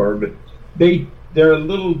so far, but they're a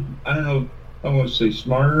little, I don't know, I want to say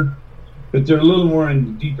smarter, but they're a little more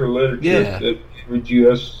into deeper literature that the average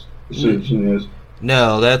U.S. citizen is.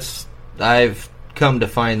 No, I've come to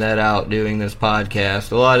find that out doing this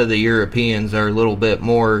podcast. A lot of the Europeans are a little bit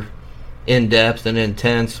more in-depth and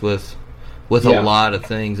intense with a lot of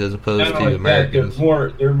things as opposed to Americans.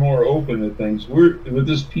 They're more open to things. With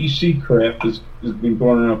this PC crap that's been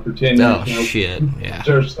going around for 10 years now. Oh, shit, yeah.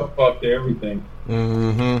 There's stuff up to everything.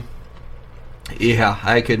 Mm-hmm. Yeah,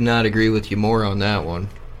 I could not agree with you more on that one.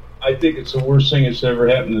 I think it's the worst thing that's ever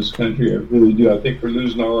happened in this country. I really do. I think we're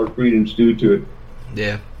losing all our freedoms due to it.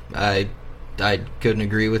 Yeah, I couldn't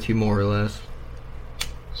agree with you more or less.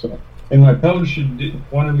 So, and my publisher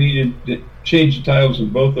wanted me to change the titles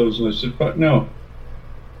of both those, and I said, fuck no.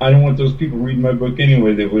 I don't want those people reading my book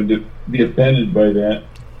anyway that would be offended by that.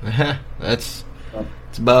 That's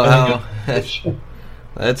about how...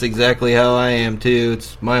 That's exactly how I am, too.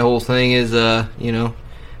 My whole thing is, if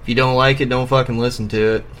you don't like it, don't fucking listen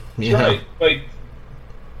to it. You know? Right. Like,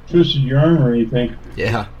 twisted your arm or anything.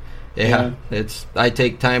 Yeah. I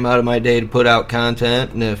take time out of my day to put out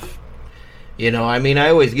content, and if... I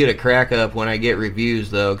always get a crack up when I get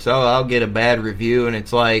reviews, though, because I'll get a bad review, and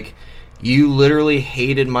it's like, you literally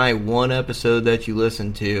hated my one episode that you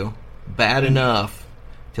listened to bad enough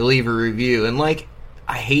to leave a review. And, like,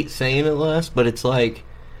 I hate saying it, Les, but it's like,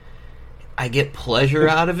 I get pleasure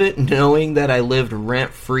out of it knowing that I lived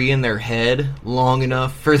rent-free in their head long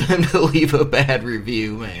enough for them to leave a bad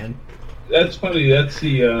review, man. That's funny. That's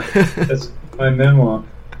that's my memoir.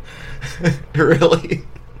 Really?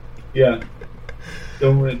 Yeah.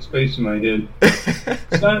 Don't rent space in my head.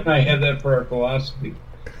 Son and I had that for our philosophy.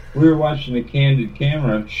 We were watching a Candid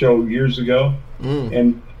Camera show years ago,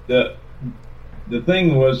 and the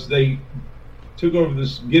thing was they took over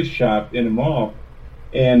this gift shop in a mall,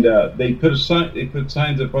 and they put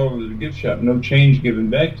signs up all over the gift shop, no change given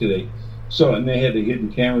back today. So, and they had the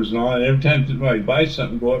hidden cameras and all, and every time somebody buys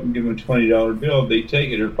something, go up and give them a $20 bill, they take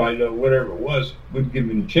it, or $5, whatever it was, would give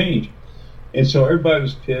them change. And so everybody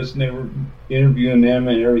was pissed, and they were interviewing them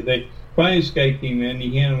and everything. Finally, this guy came in,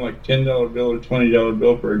 he handed him like $10 bill or $20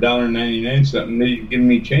 bill for $1.99 something. They didn't give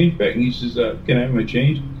me change back. And he says, can I have my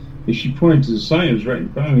change? And she pointed to the sign that was right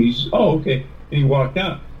in front of him. He says, oh, okay. And he walked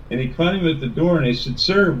out. And he caught him at the door, and they said,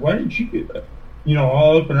 sir, why didn't you get,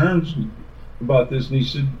 all up in arms about this? And he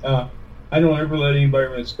said, I don't ever let anybody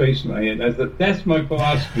rent space in my head. And I thought, that's my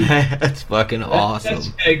philosophy. That's fucking awesome. That's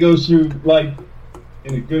the guy goes through life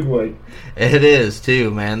in a good way. It is, too,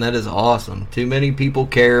 man. That is awesome. Too many people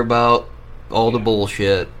care about all the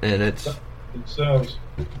bullshit, and it sells.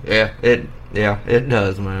 Yeah, it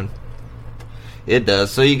does, man. It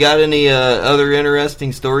does. So you got any other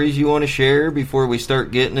interesting stories you want to share before we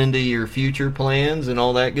start getting into your future plans and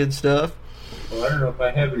all that good stuff? Well, I don't know if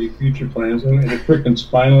I have any future plans. I had a freaking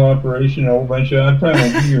spinal operation, a whole bunch of... I probably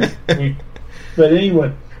won't be here next week. But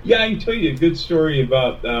anyway, yeah, I can tell you a good story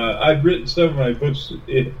about... I've written some of my books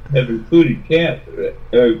that have included Kat,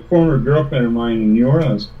 a former girlfriend of mine in New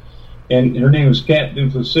Orleans, and her name was Kat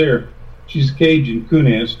Duplessis. She's a Cajun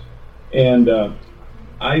Kunas, and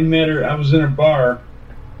I met her. I was in a bar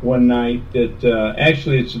one night that...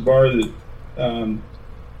 actually, it's a bar that...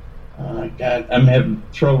 God, I'm having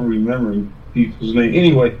trouble remembering people's name.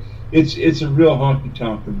 Anyway, it's a real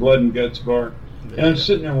honky-tonk, the Blood and Guts bar. And I'm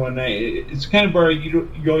sitting there one night. It's the kind of bar you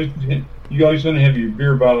always you always want to have your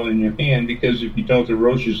beer bottle in your hand, because if you don't, the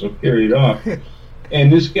roaches will carry it off.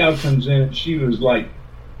 And this gal comes in, and she was like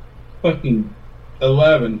fucking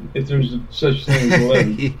 11, if there's such thing as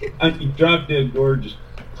 11. I mean, drop dead gorgeous,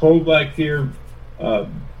 coal black hair,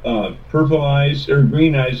 purple eyes, or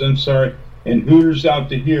green eyes, I'm sorry, and hooters out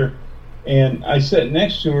to here. And I sat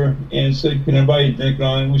next to her and said, "Can I buy you a drink?"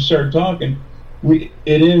 And we started talking. It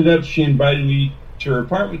ended up she invited me to her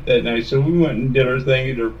apartment that night, so we went and did our thing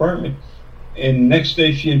at her apartment. And next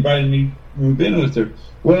day she invited me to move in with her.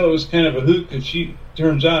 Well, it was kind of a hoot, because she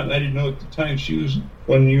turns out, and I didn't know at the time, she was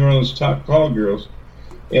one of New Orleans' top call girls.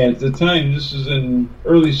 And at the time, this is in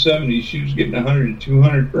early 70s, she was getting 100 to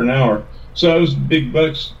 200 for an hour. So I was big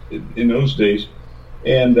bucks in those days.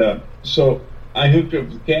 And so I hooked up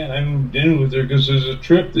with Kat. I moved in with her because there's a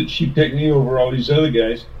trip that she picked me over all these other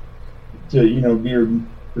guys to, be her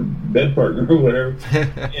bed partner or whatever.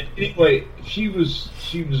 And anyway, she was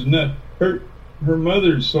nuts. Her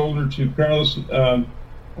mother sold her to Carlos.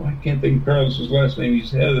 I can't think of Carlos's last name. He's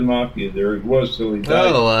head of the mafia there. He was till he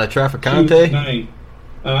died. Oh, Trafficante?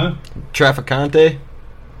 Trafficante?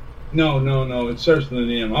 No. It starts with an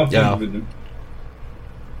M. I'll think of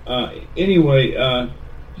it. Anyway,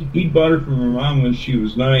 he bought her from her mom when she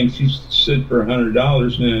was 9. She said for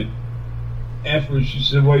 $100, and then afterwards she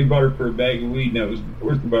said, "Well, he bought her for a bag of weed, and that was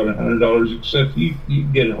worth about $100, except he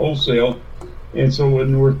could get it wholesale, and so it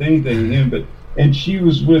wasn't worth anything to him." And she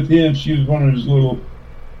was with him. She was one of his little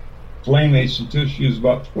playmates until she was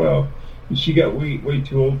about 12, and she got way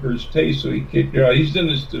too old for his taste, so he kicked her out. He's done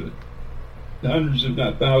this to hundreds, if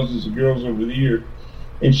not thousands, of girls over the year.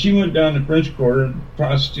 And she went down to French Quarter and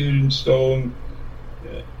prostituted and stole and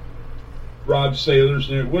robbed sailors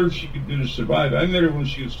and whatever she could do to survive. I met her when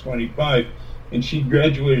she was 25, and she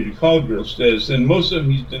graduated to call girl status. And most of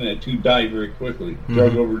them he's done that to die very quickly.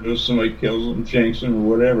 Drug overdose, somebody kills them, shanks them,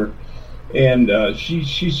 or whatever. And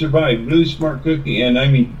she survived. Really smart cookie, and I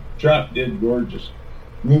mean, drop dead gorgeous,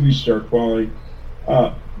 movie star quality.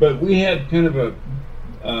 But we had kind of a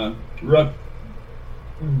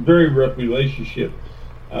very rough relationship.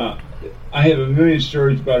 I have a million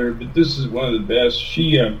stories about her, but this is one of the best.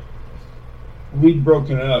 We'd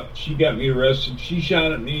broken up. She got me arrested. She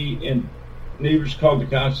shot at me, and neighbors called the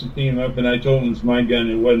cops and came up, and I told them it was my gun.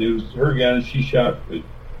 It wasn't. It was her gun, and she shot it.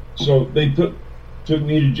 So they took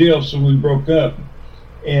me to jail, so we broke up.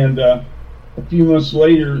 And a few months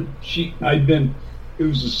later, it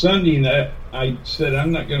was a Sunday, and I said,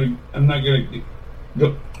 I'm not gonna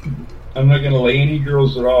lay any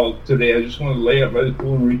girls at all today. I just want to lay up by the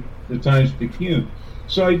pool and read the Times-Picayune.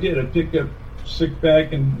 So I did. I picked up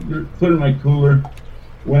six-pack and put it in my cooler,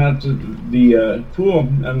 went out to the pool.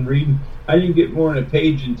 I'm reading. I didn't get more than a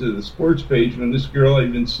page into the sports page when this girl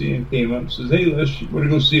I'd been seeing came up and says, "Hey, Les, you want to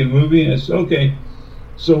go see a movie?" And I said, "Okay."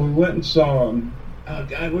 So we went and saw, oh,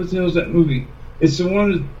 God, what the hell is that movie? It's the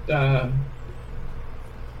one that,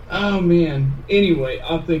 oh, man. Anyway,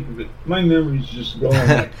 I'll think of it. My memory's just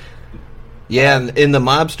going. Yeah, and the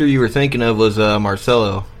mobster you were thinking of was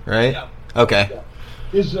Marcelo, right? Yeah. Okay. Yeah.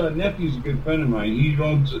 His nephew's a good friend of mine. He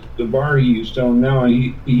owns the bar he used to own now,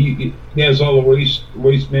 and he has all the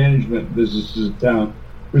waste management businesses in town,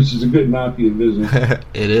 which is a good mafia business.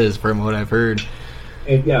 It is, from what I've heard.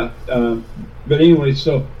 And yeah, but anyway,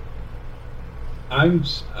 so I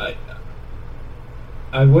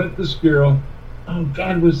went with this girl. Oh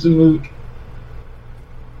God, what's the movie?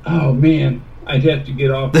 Oh man, I'd have to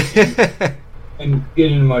get off and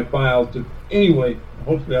get into my file to. Anyway,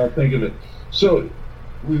 hopefully I'll think of it. So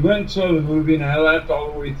we went and saw the movie, and I laughed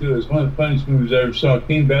all the way through. It was one of the funniest movies I ever saw. I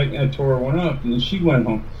came back and I tore one up, and then she went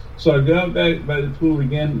home. So I got back by the pool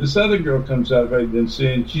again. This other girl comes out I'd been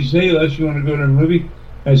seeing. She said, "Hey, Les, you want to go to a movie?"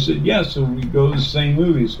 I said, "Yeah." So we go to the same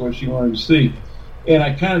movie. It's what she wanted to see. And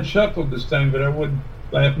I kind of chuckled this time, but I wasn't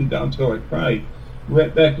laughing down until I cried.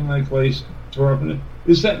 Went back to my place, tore up in it.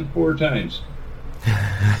 This happened 4 times.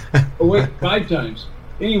 Oh, wait, 5 times.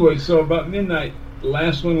 Anyway, so about midnight, the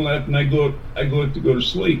last one left, and I go up to go to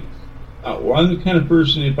sleep. Well, I'm the kind of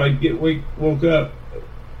person, if I get woke up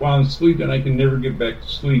while I'm sleeping, I can never get back to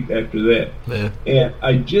sleep after that. Yeah. And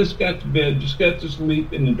I just got to bed, just got to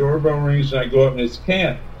sleep, and the doorbell rings, and I go up, and it's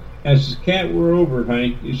Kat. And I says, "Kat, we're over,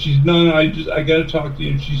 honey." And she's, no, I got to talk to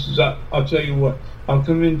you. And she says, I'll tell you what, I'll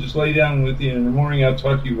come in, just lay down with you, and in the morning I'll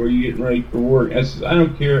talk to you while you're getting ready for work. I says, "I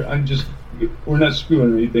don't care, we're not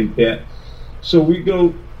screwing anything, Kat." So we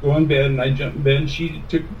go in bed, and I jump in bed, and she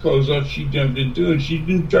took her clothes off, she jumped into it, and she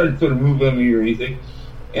didn't try to put a move on me or anything.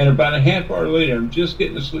 And about a half hour later, I'm just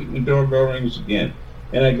getting to sleep, and the doorbell rings again.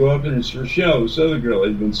 And I go up, and it's Rochelle, this other girl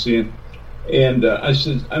I'd been seeing. And I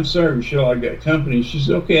said, "I'm sorry, Rochelle, I got company." She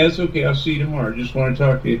said, "Okay, that's okay. I'll see you tomorrow. I just want to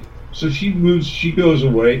talk to you." So she moves, she goes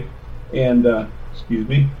away, and, excuse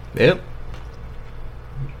me. Yep.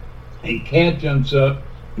 A cat jumps up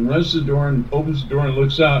and runs to the door and opens the door and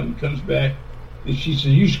looks out and comes back. And she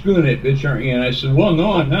said, "You screwing it, bitch, aren't you?" And I said, "Well,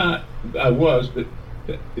 no, I'm not. I was, but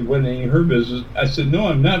it wasn't any of her business." I said, "No,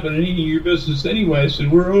 I'm not, but it ain't any of your business anyway." I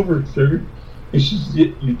said, "We're over it, sugar." And she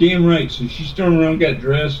said, "You're damn right." So she stormed around, got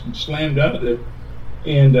dressed, and slammed out of there.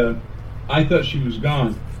 And I thought she was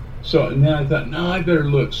gone. So and then I thought, no, I better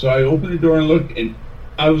look. So I opened the door and looked, and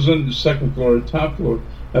I was on the second floor, the top floor,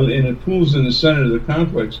 and the pool's in the center of the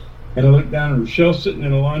complex. And I looked down, and Rochelle's sitting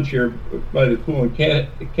in a lawn chair by the pool, and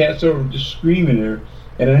the cat's over just screaming at her.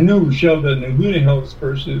 And I know Rochelle doesn't know who the hell this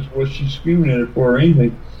person is, what she's screaming at her for, or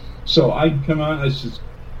anything. So I come out, and I said,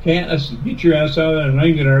 "Cat," I said, "get your ass out of there, and I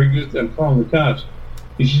ain't going to argue with them. I'm calling the cops."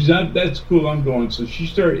 And she's out, "That's cool, I'm going." So she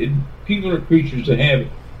started, people are creatures of habit.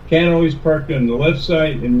 Cat always parked on the left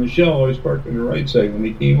side, and Michelle always parked on the right side when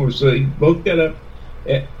they came over. So they both got up,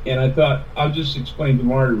 and I thought, I'll just explain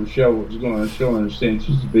tomorrow to Rochelle what was going on. She'll understand.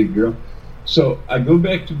 She's a big girl. So I go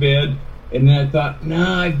back to bed, and then I thought,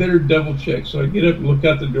 I better double check. So I get up and look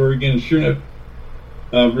out the door again, and sure enough,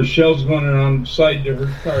 Rochelle's going around the side to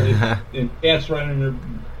her car, and Cat's right in her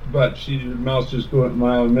butt. Her mouth's just going a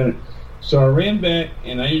mile a minute. So I ran back,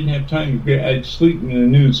 and I didn't have time to get, I'd sleep in the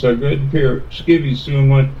nude, so I grabbed a pair of skivvies, threw them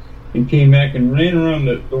one, and came back and ran around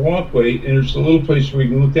the walkway, and there's a little place where you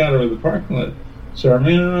can look out over the parking lot. So I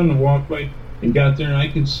ran around the walkway and got there, and I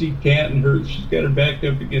could see Cat and her. She's got her back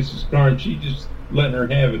up against his car, and she just letting her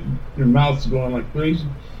have it. Her mouth's going like crazy.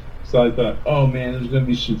 So I thought, oh man, there's going to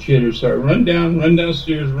be some chitter. So I run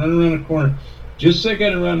downstairs, run around the corner. Just as I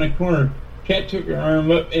got around the corner, Cat took her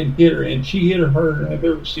arm up and hit her, and she hit her harder than I've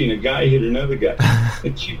ever seen a guy hit another guy.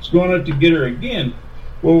 And she was going up to get her again.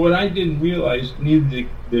 Well, what I didn't realize, neither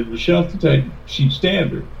did Rochelle at the time, she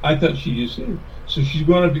stabbed her. I thought she just hit her. So she's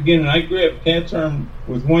going up again, and I grabbed Cat's arm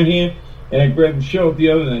with one hand, and I grabbed Rochelle with the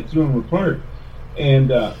other, and I threw them apart. And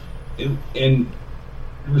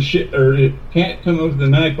Cat come over the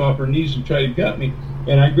knife off her knees and tried to gut me,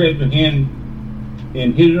 and I grabbed her hand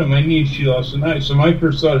and hit it on my knee, and she lost the knife. So my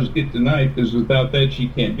first thought is get the knife, because without that she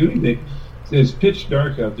can't do anything. It's pitch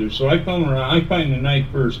dark out there. So I come around, I find the knife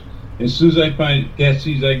first. And as soon as I find it, Cat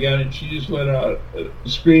sees I got it, she just let out a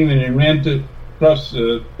scream and ran across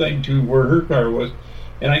the thing to where her car was.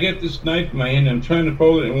 And I got this knife in my hand, and I'm trying to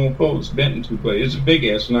fold it, and it won't fold. It's bent in two places. It's a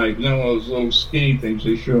big-ass knife, not one of those little skinny things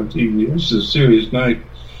they show on TV. This is a serious knife.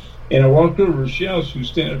 And I walked over to Rochelle. She was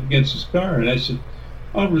standing up against his car, and I said,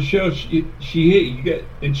 "Oh, Rochelle, she hit you."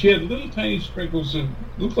 And she had little tiny sprinkles of,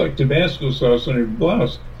 looked like Tabasco sauce on her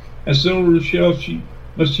blouse. I said, "Oh, Rochelle, she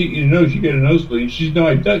must hit you in the nose. You got a nosebleed." She said, "No,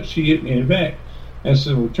 I ducked. She hit me in the back." I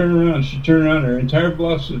said, "Well, turn around." She turned around. Her entire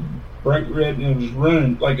blouse was bright red, and it was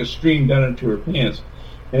running like a stream down into her pants.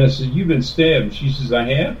 And I said, "You've been stabbed." And she says, "I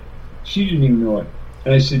have?" She didn't even know it.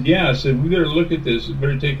 And I said, "Yeah." I said, "We better look at this. We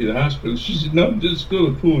better take you to the hospital." She said, "No, just go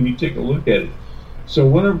to the pool and you take a look at it." So I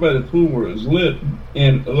went over by the pool where it was lit,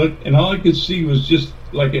 and looked, and all I could see was just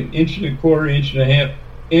like an inch and a quarter, inch and a half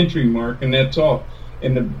entry mark, and that's all.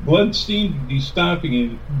 And the blood seemed to be stopping,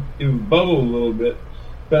 and it would bubble a little bit.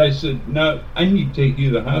 But I said, "No, I need to take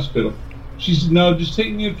you to the hospital." She said, "No, just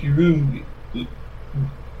take me up to your room,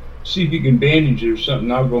 see if you can bandage it or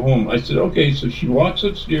something, I'll go home." I said, "Okay." So she walks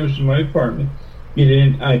upstairs to my apartment, get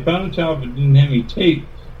in. I found a towel, but didn't have any tape.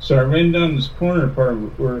 So I ran down this corner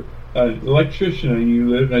apartment where an electrician I knew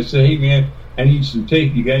lived, and I said, "Hey man, I need some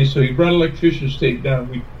tape, you guys." So he brought electrician's tape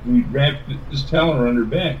down. We wrapped this towel around her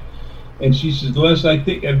back. And she says, "Les, I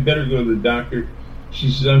think I'd better go to the doctor." She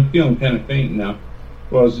says, "I'm feeling kind of faint now."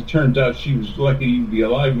 Well, as it turns out, she was lucky to be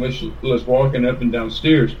alive, much less walking up and down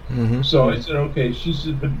stairs. Mm-hmm. So I said, "Okay." She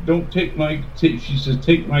said, "But don't take my she says,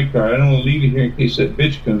 "Take my car. I don't want to leave it here in case that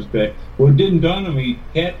bitch comes back." Well, it didn't dawn on me.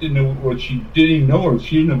 Kat didn't know what she didn't even know her.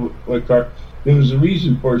 She didn't know what car. There was a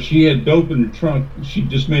reason for it. She had dope in her trunk. She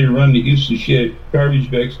just made a run to Houston. She had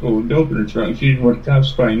garbage bags full of dope in her trunk. She didn't want the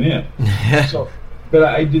cops to find that. But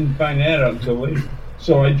I didn't find that out until later.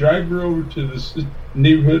 So I drive her over to this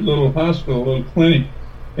neighborhood little hospital, little clinic,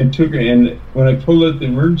 and took her. And when I pulled out the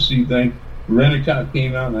emergency thing, the rent-a-cop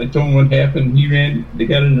came out, and I told him what happened. He ran. They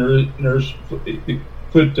got a nurse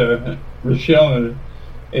put Rochelle in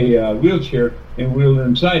a wheelchair and wheeled her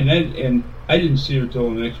inside. And I didn't see her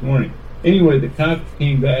till the next morning. Anyway, the cop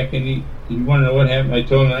came back, and he wanted to know what happened. I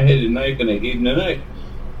told him I had a knife, and I gave him the knife.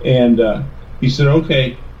 And he said,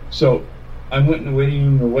 "Okay." So I went in the waiting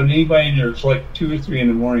room. There wasn't anybody in there. It's like 2 or 3 in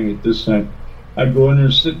the morning at this time. I'd go in there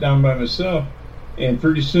and sit down by myself, and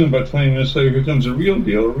pretty soon, about 20 minutes later, here comes a real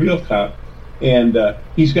deal, a real cop. And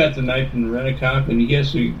he's got the knife in the rent-a-cop, and he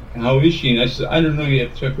asks me, how is she? And I said, I don't know, you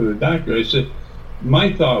have to check with the doctor. I said,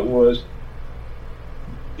 my thought was,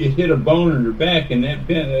 it hit a bone in her back, and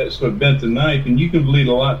that's what bent the knife, and you can bleed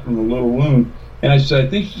a lot from a little wound. And I said, I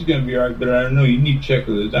think she's going to be all right, but I don't know, you need to check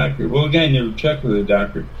with the doctor. Well, the guy never checked with the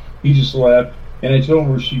doctor. He just laughed, and I told him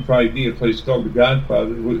where she'd probably be, a place called The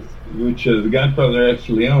Godfather, which The Godfather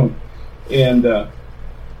actually owned. And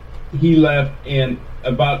he left, and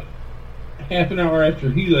about half an hour after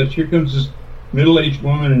he left, here comes this middle-aged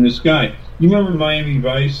woman and this guy. You remember Miami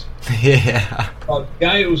Vice? Yeah. The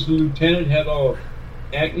guy who was the lieutenant had all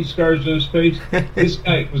acne scars on his face. This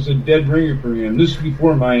guy was a dead ringer for him. This was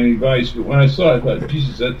before Miami Vice, but when I saw it, I thought,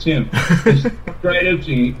 Jesus, that's him. It's right up to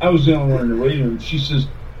me. I was the only one in the waiting room. She says,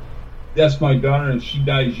 that's my daughter, and if she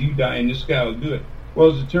dies, you die, and this guy will do it.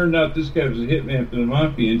 Well, as it turned out, this guy was a hitman for the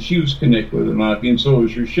Mafia, and she was connected with the Mafia, and so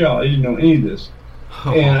was Rochelle. I didn't know any of this.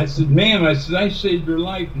 And I said, ma'am, I saved her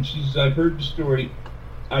life. And she says, I've heard the story.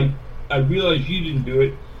 I realize you didn't do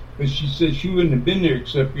it, but she said she wouldn't have been there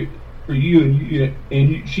except for you,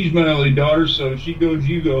 and she's my only daughter, so if she goes,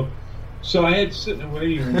 you go. So I had to sit in the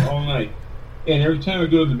waiting room all night. And every time I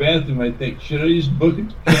go to the bathroom, I think, should I just book it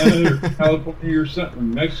to Canada or California or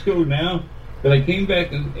something, Mexico now? But I came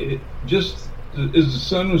back, and just as the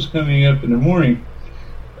sun was coming up in the morning,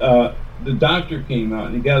 the doctor came out,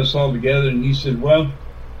 and he got us all together, and he said, well,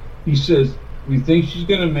 he says, we think she's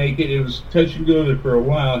going to make it. It was touch and go there for a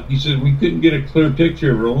while. He said, we couldn't get a clear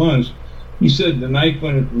picture of her lungs. He said the knife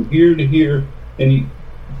went from here to here, and he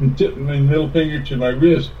from tip of my middle finger to my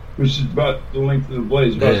wrist, which is about the length of the blade,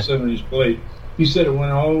 it's about a 7-inch blade. He said it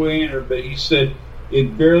went all the way in her, but he said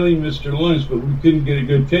it barely missed her lungs, but we couldn't get a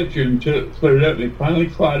good picture until it cleared up. It finally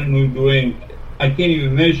clotted and moved away, and I can't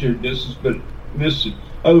even measure distance, but missed it.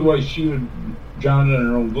 Otherwise, she would drown in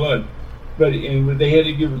her own blood. But they had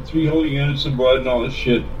to give her 3 whole units of blood and all this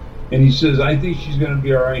shit. And he says, I think she's going to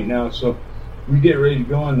be all right now. So we get ready to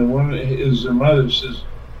go, and the woman, is her mother, says,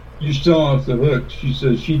 you're still off the hook. She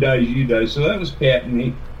says, she dies, you die. So that was Kat and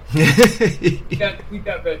me. we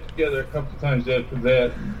got back together a couple times after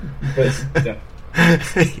that. But, yeah.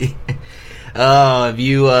 Oh, have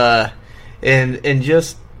you, and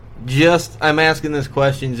just I'm asking this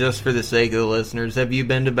question just for the sake of the listeners. Have you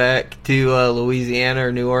been back to Louisiana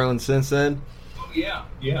or New Orleans since then? Oh,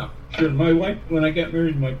 yeah. Sure. My wife, when I got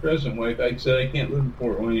married to my present wife, I said I can't live in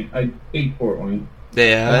Fort Wayne. I hate Fort Wayne.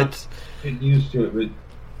 Yeah, it's getting used to it, but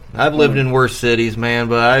I've lived in worse cities, man,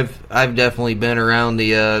 but I've definitely been around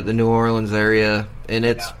the New Orleans area, and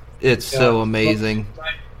it's so amazing.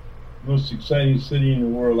 Most exciting city in the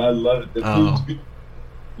world. I love it. The food's good.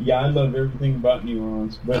 Yeah, I love everything about New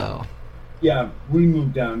Orleans. But yeah, we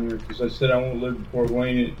moved down here because I said I won't live in Fort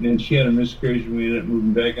Wayne, and then she had a miscarriage, and we ended up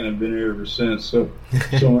moving back, and I've been here ever since. So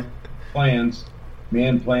plans,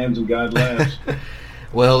 man plans, and God laughs.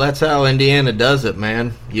 Well, that's how Indiana does it,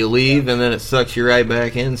 man. You leave, and then it sucks you right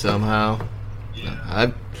back in somehow.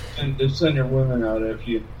 Yeah. And they send their women out after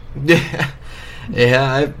you. Yeah,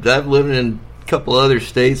 I've lived in a couple other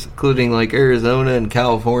states, including like Arizona and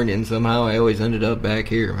California, and somehow I always ended up back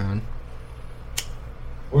here, man.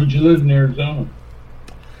 Where'd you live in Arizona?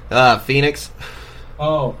 Phoenix.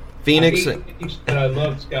 Oh. Phoenix. I hate Phoenix, but I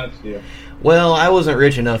love Scottsdale. Well, I wasn't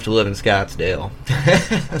rich enough to live in Scottsdale.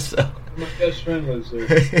 So. My best friend lives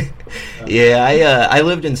there. Yeah, I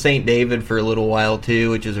lived in St. David for a little while,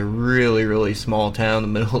 too, which is a really, really small town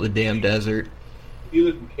in the middle of the damn desert. You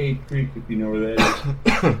live in Cave Creek, if you know where that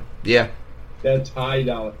is. Yeah. That's high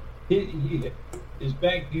dollar. His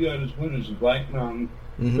back view out his window is a Black Mountain,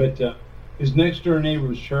 but his next door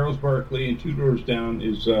neighbor is Charles Barkley, and 2 doors down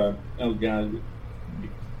is, oh God,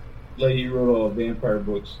 lady who wrote all the vampire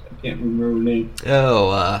books. I can't remember her name.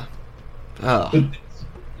 But,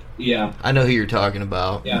 yeah. I know who you're talking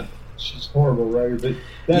about. Yeah, she's a horrible writer, but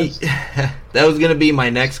that's... That was going to be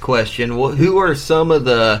my next question. Well, who are some of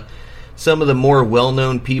the more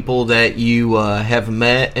well-known people that you have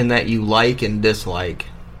met and that you like and dislike?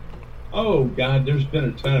 Oh, God, there's been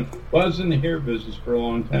a ton. Well, I was in the hair business for a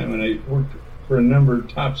long time, and I worked for a number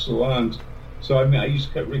of top salons. So, I used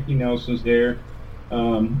to cut Ricky Nelson's hair.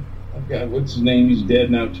 God, what's his name? He's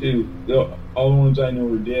dead now, too. All the ones I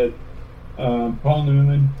know are dead. Paul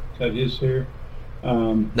Newman cut his hair.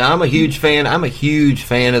 Now, I'm a huge fan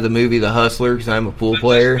of the movie The Hustler because I'm a pool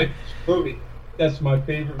player. That's my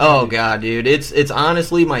favorite movie. Oh, God, dude. It's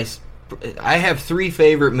honestly I have 3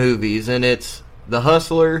 favorite movies, and it's The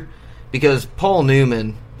Hustler because Paul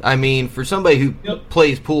Newman, I mean, for somebody who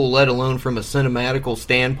plays pool, let alone from a cinematical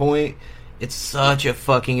standpoint, it's such a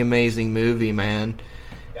fucking amazing movie, man.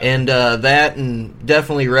 And that, and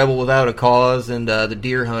definitely Rebel Without a Cause, and The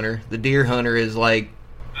Deer Hunter. The Deer Hunter is like...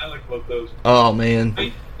 I like both those. Oh, man.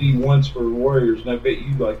 The Once Were Warriors, and I bet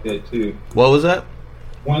you like that, too. What was that?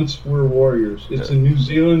 Once Were Warriors. It's a New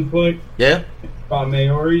Zealand flick. Yeah? About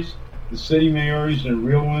Maoris, the city Maoris, and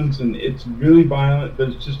real ones, and it's really violent, but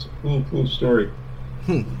it's just a cool story.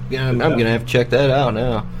 Yeah, I'm going to have to check that out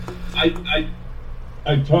now.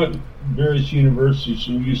 I taught various universities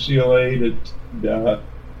from UCLA to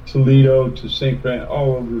Toledo to St. Fran,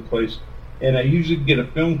 all over the place. And I usually get a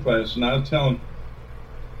film class, and I'll tell them,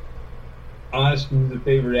 I'll ask them who the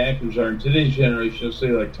favorite actors are. In today's generation, they'll say,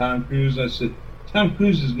 like, Tom Cruise. I said, Tom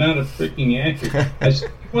Cruise is not a freaking actor. I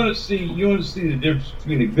said, you want to see the difference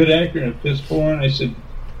between a good actor and a piss poor one? I said,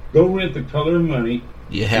 go rent The Color of Money.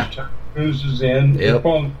 Yeah. Tom Cruise is in. Yep.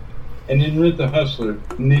 And then rent The Hustler.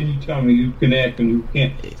 And then you tell me who can act and who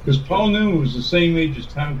can't. Because Paul Newman was the same age as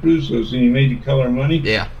Tom Cruise was, and he made The Color of Money.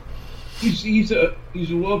 Yeah. He's a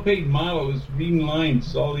well-paid model. He's reading lines.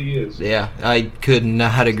 That's all he is. Yeah, I could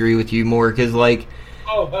not agree with you more, because, like...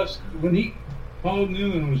 Paul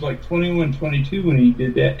Newman was like 21, 22 when he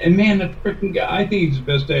did that. And, man, that freaking guy, I think he's the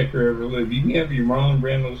best actor ever lived. You can have your Marlon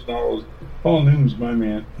Brando's novels. Paul Newman's my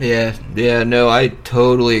man. Yeah, no, I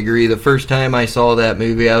totally agree. The first time I saw that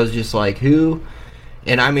movie, I was just like, who?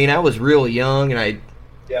 And, I mean, I was real young, and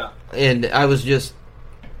I was just...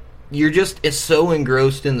 it's so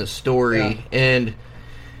engrossed in the story, yeah. And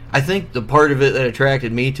I think the part of it that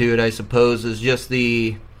attracted me to it, I suppose, is just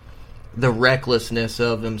the recklessness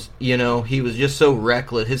of him. You know, he was just so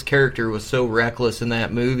reckless. His character was so reckless in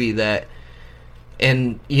that movie that,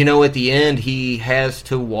 and, you know, at the end, he has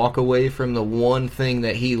to walk away from the one thing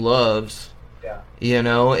that he loves, you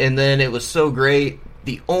know, and then it was so great.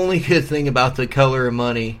 The only good thing about The Color of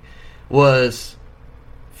Money was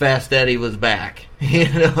Fast Eddie was back. You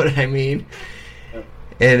know what I mean?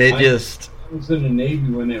 And I was in the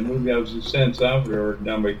Navy when that movie, I was in San Salvador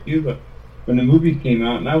down by Cuba. When the movie came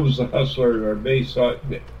out, and I was the hustler at our base, so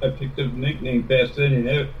I picked up the nickname Fast Eddie, and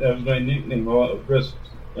that was my nickname all the rest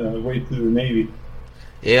way through the Navy.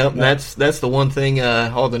 Yep, that's the one thing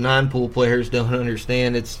all the non-pool players don't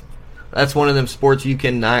understand. That's one of them sports you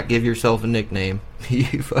cannot give yourself a nickname.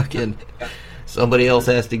 You fucking... Somebody else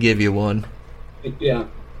has to give you one. Yeah.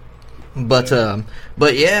 But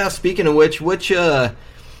yeah, speaking of which have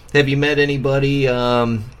you met anybody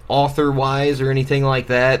author-wise or anything like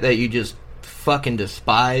that you just fucking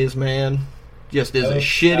despise, man? Just as a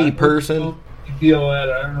shitty person? You feel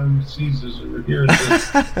that? I don't know who sees this or hears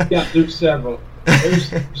this. Yeah, there's several.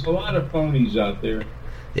 There's a lot of phonies out there.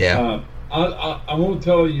 Yeah. I won't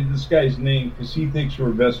tell you this guy's name because he thinks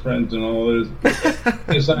we're best friends and all this.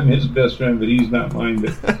 I guess I'm his best friend, but he's not mine.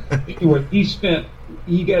 But anyway,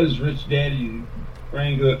 he got his rich daddy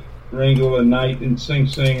to wrangle a night and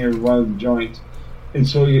sing or one of the joints, and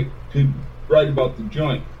so he could write about the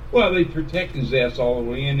joint. Well, they protect his ass all the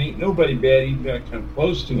way in. Ain't nobody bad even got come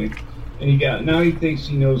close to him, and now he thinks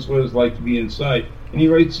he knows what it's like to be inside, and he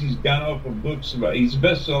writes these god awful books about. He's a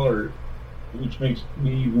bestseller, which makes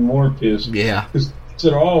me even more pissed. Yeah, because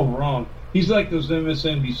they're all wrong. He's like those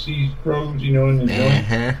MSNBC pros, you know, in the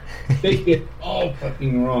joint. They get all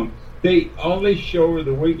fucking wrong. All they show are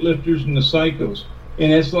the weightlifters and the psychos,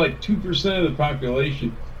 and that's like 2% of the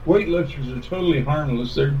population. Weightlifters are totally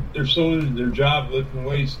harmless. They're so into their job lifting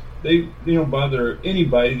weights, they don't bother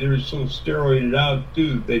anybody. They're so steroided out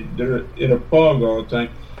too. They're in a fog all the time.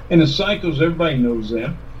 And the psychos, everybody knows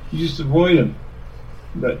them. You just avoid them.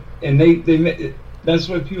 That's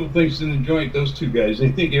why people think it's in the joint. Those two guys,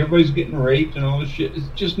 they think everybody's getting raped and all this shit. It's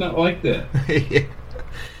just not like that. Yeah.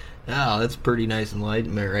 Oh, that's pretty nice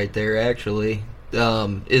enlightenment right there, actually.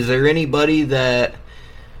 Is there anybody that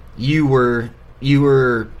you were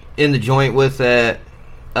in the joint with that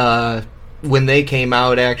when they came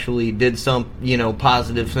out actually did some,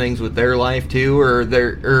 positive things with their life too,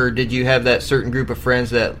 or did you have that certain group of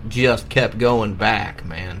friends that just kept going back,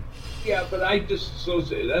 man? Yeah, but I just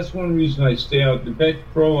associate. That's one reason I stay out. In fact,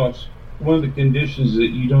 pro-off's one of the conditions that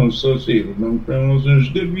you don't associate with known criminals, and there's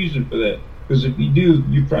a good reason for that. Because if you do,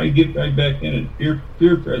 you probably get right back in it.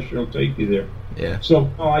 Peer pressure will take you there. Yeah. So,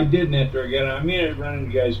 I didn't after I got out. I mean, I'd run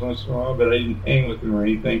into guys once in a while, but I didn't hang with them or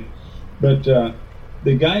anything. But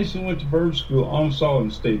the guys who went to bird school, almost all of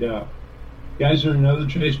them stayed out. Guys that are in other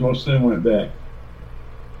trades, most of them went back.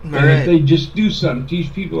 And if they just do something,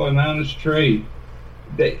 teach people an honest trade,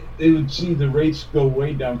 they would see the rates go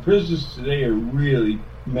way down. Prisons today are really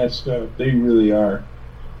messed up. They really are.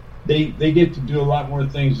 They get to do a lot more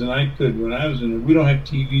things than I could when I was in there. We don't have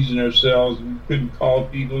TVs in our cells. We couldn't call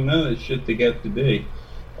people. None of that shit they got today.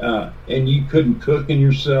 and you couldn't cook in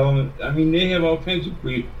your cell. I mean, they have all kinds of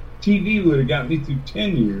free. TV would have got me through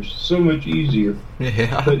 10 years, so much easier.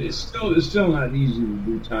 Yeah. But it's still not easy to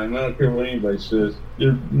do time. I don't care what anybody says.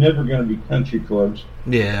 They're never going to be country clubs.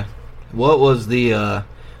 Yeah. What was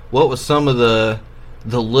some of the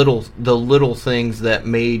little things that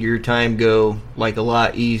made your time go like a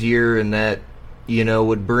lot easier, and that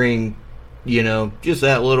would bring just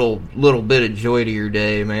that little bit of joy to your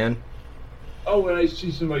day, man? Oh, when I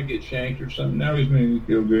see somebody get shanked or something, that always made me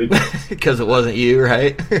feel good. Because it wasn't you,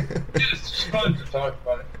 right? It's fun to talk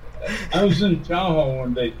about it. I was in Chow Hall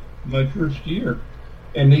one day, my first year,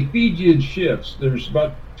 and they feed you in shifts. There's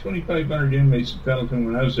about 2,500 inmates in Pendleton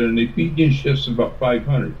when I was there, and they feed you in shifts of about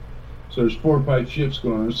 500. So there's 4 or 5 shifts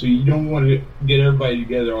going on, so you don't want to get everybody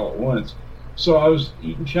together all at once. So I was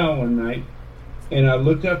eating chow one night, and I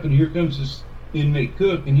look up, and here comes this inmate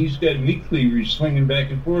cook, and he's got meat cleavers swinging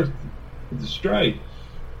back and forth with the strike.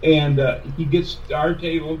 And he gets to our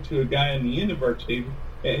table to a guy on the end of our table,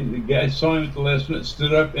 and the guy saw him at the last minute,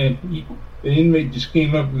 stood up, and the inmate just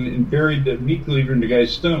came up and buried the meat cleaver in the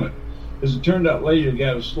guy's stomach. As it turned out later, the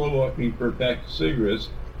guy was slow walking for a pack of cigarettes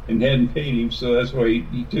and hadn't paid him, so that's why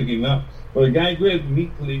he took him out. Well, the guy grabbed the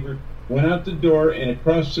meat cleaver, went out the door, and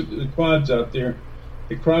across the quads out there,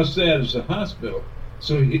 across that is the hospital.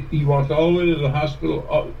 So he walked all the way to the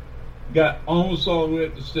hospital, got almost all the way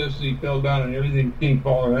up the steps, and he fell down, and everything came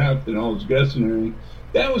falling out, and all his guts and everything.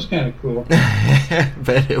 That was kind of cool. I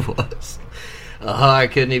bet it was. I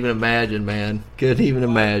couldn't even imagine, man. Couldn't even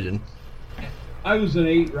imagine. I was in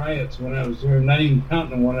 8 riots when I was there, not even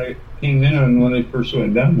counting when I came in and when I first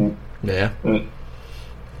went down there. Yeah. But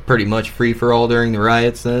pretty much free for all during the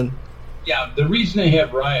riots then? Yeah, the reason they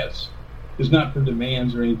have riots is not for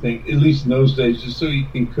demands or anything, at least in those days, just so you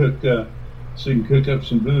can cook up some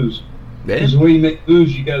booze. Because the way you make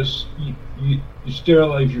booze, you got to you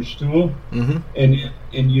sterilize your stool, and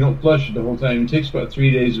you don't flush it the whole time. It takes about 3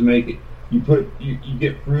 days to make it. You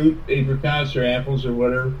get fruit, apricots or apples or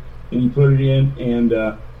whatever, and you put it in, and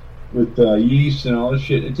with yeast and all this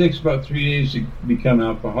shit. It takes about 3 days to become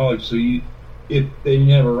alcoholic. So if they didn't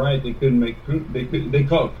have a riot, they couldn't make they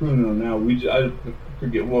call it pruno now. I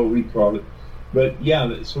forget what we called it, but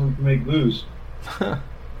yeah, so we can make booze.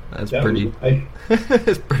 That's pretty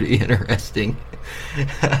interesting.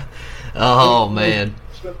 Oh man,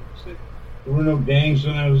 there were no gangs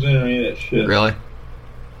when I was in or any of that shit. Really?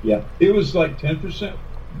 Yeah, it was like 10%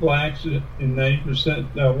 blacks and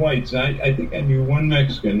 90% whites. I think I knew one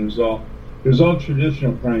Mexican. It was all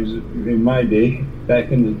traditional crimes in my day,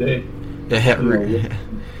 back in the day.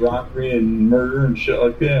 Robbery and murder and shit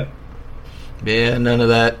like that. Yeah, none of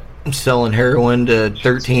that selling heroin to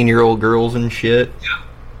 13-year-old girls and shit.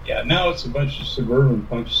 Yeah, now it's a bunch of suburban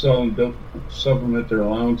punks selling dope to supplement their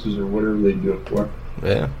allowances or whatever they do it for.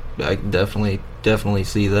 Yeah, I can definitely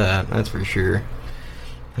see that. That's for sure.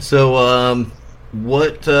 So,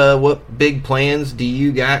 what big plans do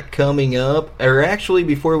you got coming up? Or actually,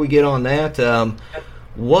 before we get on that,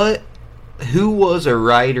 who was a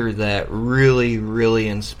writer that really, really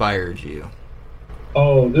inspired you?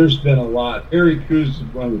 Oh, there's been a lot. Harry Crews is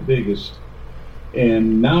one of the biggest.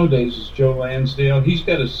 And nowadays it's Joe Lansdale. He's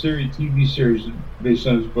got a TV series based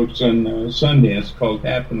on his books on Sundance called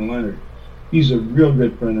Happen and Leonard. He's a real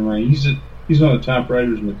good friend of mine. He's one of the top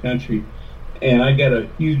writers in the country. And I got a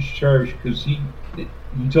huge charge because he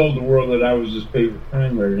told the world that I was his favorite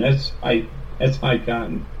crime writer. And that's high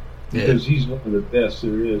cotton, because he's one of the best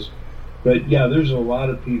there is. But yeah, there's a lot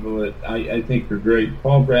of people that I think are great.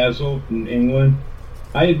 Paul Brazel from England.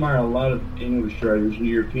 I admire a lot of English writers and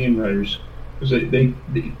European writers because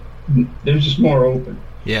they're just more open.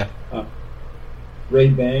 Yeah. Ray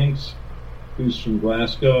Banks, who's from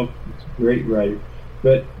Glasgow, he's a great writer.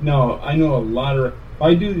 But no, I know a lot of.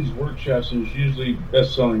 I do these workshops, and it's usually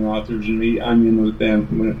best-selling authors, and I'm in with them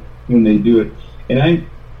when they do it. And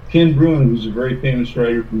Ken Bruin, who's a very famous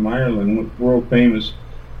writer from Ireland, world famous.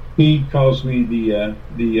 He calls me the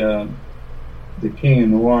king of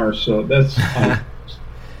noir. So that's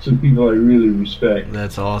some people I really respect.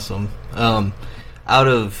 That's awesome.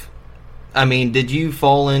 Did you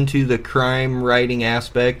fall into the crime writing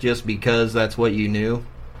aspect just because that's what you knew?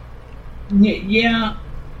 Yeah.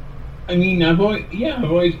 I mean, I've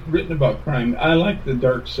always written about crime. I like the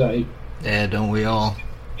dark side. Yeah, don't we all?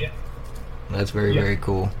 Yeah. That's very, very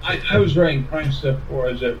cool. I was writing crime stuff before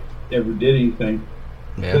I ever did anything.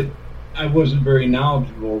 Yeah. But I wasn't very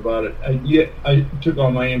knowledgeable about it. I took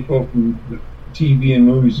all my info from TV and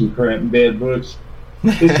movies and crap and bad books.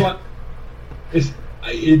 It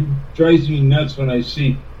drives me nuts when I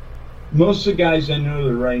see most of the guys I know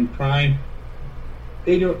that are writing crime.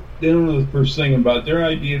 They don't know the first thing about their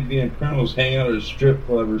idea of being a criminal is hang out at a strip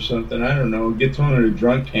club or something. I don't know, get thrown in a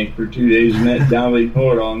drunk tank for 2 days, and that now they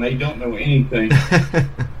know it all, and they don't know anything.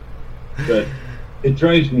 But it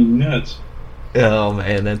drives me nuts. Oh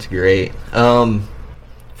man, that's great.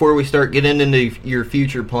 Before we start getting into your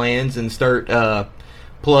future plans and start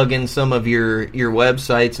plugging some of your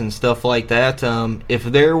websites and stuff like that, if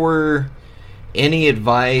there were any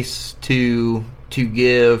advice to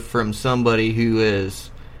give from somebody who has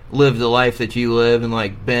lived the life that you live and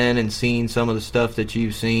like been and seen some of the stuff that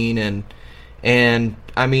you've seen, and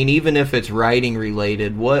I mean, even if it's writing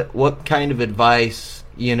related, what kind of advice,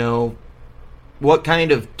 what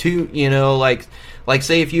kind of like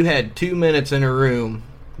say if you had 2 minutes in a room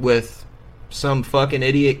with some fucking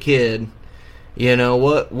idiot kid,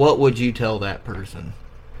 what would you tell that person?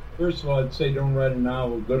 First of all, I'd say don't write a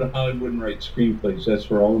novel. Go to Hollywood and write screenplays. That's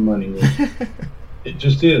where all the money is. It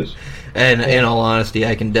just is. And in all honesty,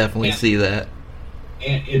 I can definitely see that.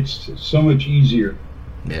 And it's so much easier.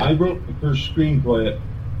 Yeah. I wrote the first screenplay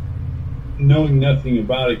knowing nothing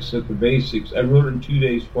about it except the basics. I wrote it in 2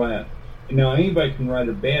 days flat. And now anybody can write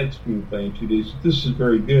a bad screenplay in 2 days. This is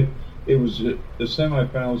very good. It was the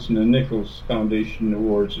semifinals in the Nichols Foundation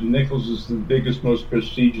Awards. And Nichols is the biggest, most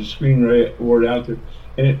prestigious screenwriter award out there.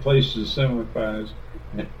 And it places the semifinals.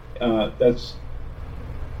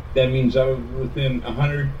 That means I was within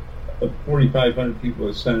 100 of 4,500 people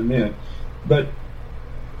that sent them in. But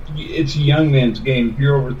it's a young man's game. If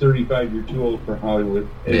you're over 35, you're too old for Hollywood.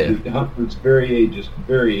 Yeah. Hollywood's very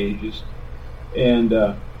ageist. And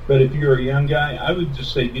but if you're a young guy, I would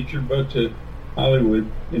just say get your butt to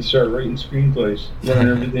Hollywood and start writing screenplays. Learn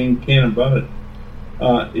everything you can about it.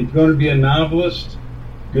 If you're going to be a novelist,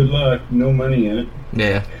 good luck. No money in it.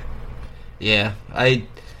 Yeah.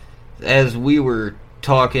 As we were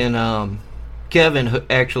talking, Kevin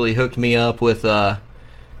actually hooked me up with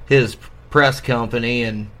his press company,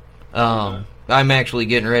 and I'm actually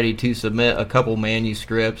getting ready to submit a couple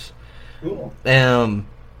manuscripts. Cool.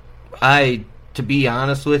 To be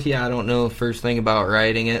honest with you, I don't know the first thing about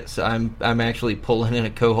writing it, so I'm actually pulling in a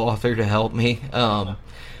co-author to help me.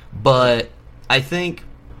 But I think,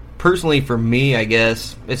 personally for me, I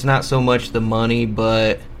guess, it's not so much the money,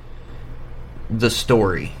 but the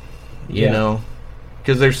story, you know?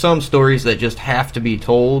 Because there's some stories that just have to be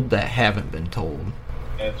told that haven't been told.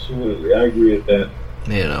 Absolutely. I agree with that.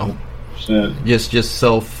 100%. Just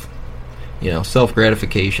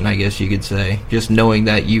self-gratification, I guess you could say. Just knowing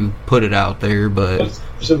that you put it out there, but... There's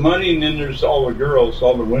the money, and then there's all the girls,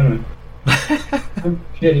 all the women. I'm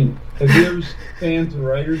kidding. Have you ever seen fans of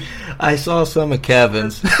writers? I saw some of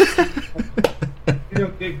Kevin's. You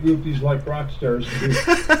don't get groupies like rock stars do.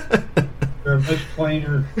 They're much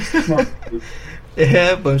plainer, smart group.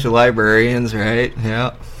 Yeah, a bunch of librarians, right?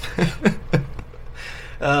 Yeah.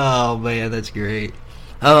 Oh, man, that's great.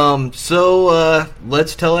 So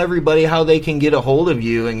let's tell everybody how they can get a hold of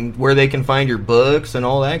you and where they can find your books and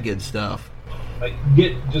all that good stuff.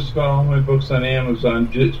 Just got all my books on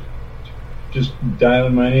Amazon. Just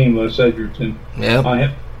dialing my name, Les Edgerton. Yep. I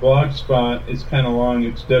have Blogspot. It's kind of long.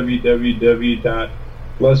 It's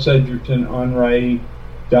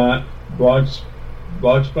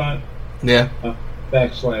www.lesedgertononwriting.blogspot. Yeah. /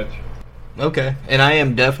 Okay. And I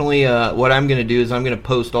am definitely, what I'm going to do is I'm going to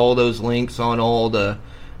post all those links on all the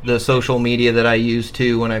social media that I use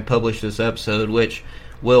too when I publish this episode, which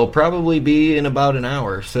will probably be in about an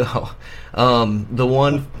hour. So,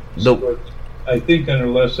 I think under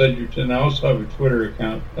Les Edgerton, I also have a Twitter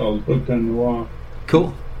account called Book on the Wall.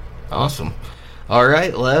 Cool. Awesome. All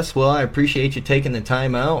right, Les. Well, I appreciate you taking the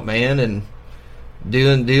time out, man, and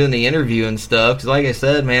doing the interview and stuff. Because like I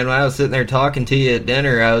said, man, when I was sitting there talking to you at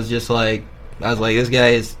dinner, I was like, this guy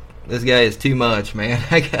is too much, man.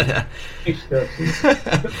 I gotta. Thanks, Dustin.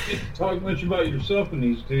 You talk much about yourself in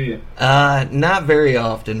these, do you? Not very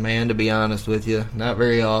often, man. To be honest with you, not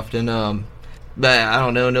very often. But I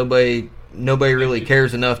don't know. Nobody really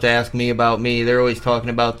cares enough to ask me about me. They're always talking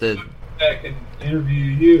about the. Back and interview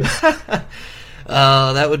you.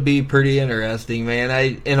 That would be pretty interesting,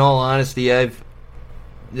 man. In all honesty, I've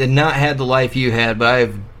not had the life you had, but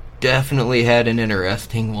I've definitely had an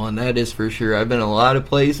interesting one. That is for sure. I've been a lot of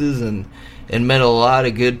places and met a lot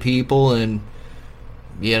of good people, and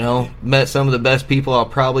met some of the best people I'll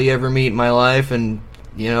probably ever meet in my life. And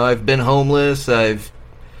I've been homeless. I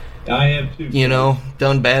have too.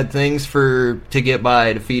 Done bad things to get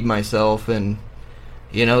by, to feed myself, and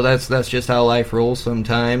that's just how life rolls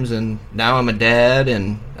sometimes. And now I'm a dad,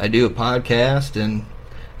 and I do a podcast, and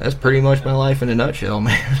that's pretty much my life in a nutshell,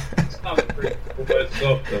 man. Sounds pretty cool by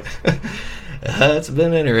itself, though. It's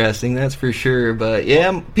been interesting, that's for sure. But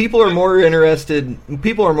yeah, people are more interested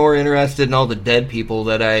in all the dead people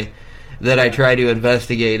that I try to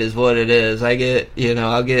investigate is what it is. I get,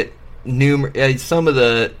 I'll get some of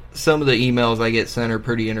the emails I get sent are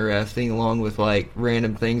pretty interesting, along with like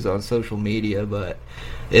random things on social media, but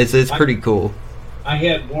it's pretty cool. I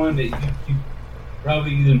had one that you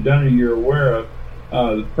probably either done or you're aware of.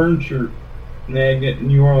 The furniture magnate in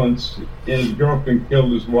New Orleans, and his girlfriend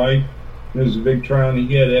killed his wife. There was a big trial, and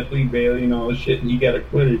he had F. Lee Bailey and all this shit, and he got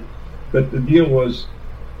acquitted. But the deal was,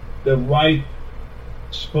 the wife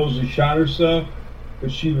supposedly shot herself, but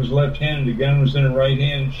she was left-handed. The gun was in her right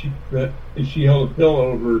hand, and she held a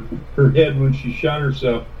pillow over her head when she shot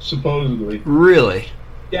herself, supposedly. Really?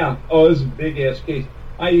 Yeah. Oh, this is a big-ass case.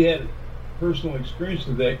 I had personal experience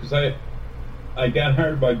with that because I got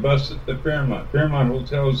hired by Bus at the Fairmont. Fairmont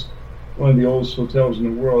Hotel is one of the oldest hotels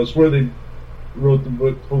in the world. It's where they wrote the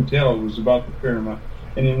book Hotel. It was about the Fairmont.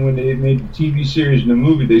 And then when they made the TV series and the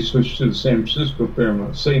movie, they switched to the San Francisco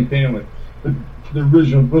Fairmont, same family. But the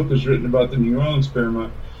original book was written about the New Orleans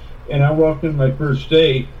Fairmont. And I walked in my first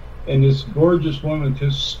day, and this gorgeous woman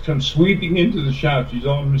comes sweeping into the shop. She's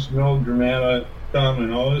all Miss melodramatic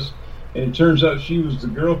and all this. And it turns out she was the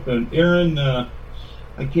girlfriend. Erin,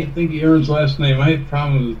 I can't think of Erin's last name. I had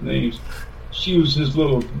problems with names. She was his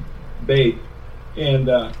little babe.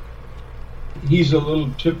 And he's a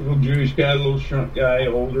little typical Jewish guy, a little shrunk guy,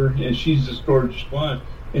 older, and she's this gorgeous blonde.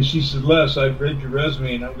 And she said, Les, I've read your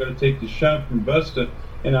resume, and I'm going to take the shop from Busta,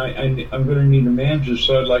 and I'm going to need a manager,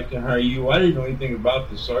 so I'd like to hire you. I didn't know anything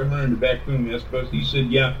about this, so I learned the back room. Asked Busta. He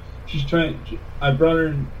said, yeah, she's trying. I brought her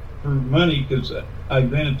in for money because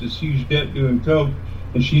I've been at this huge debt doing coke,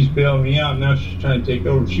 and she's bailed me out. Now she's trying to take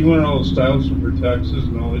over. She wanted all the styles from her taxes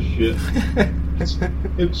and all this shit.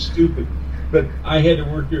 It's stupid. But I had to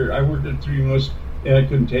work here. I worked there 3 months, and I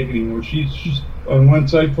couldn't take it anymore. She's on one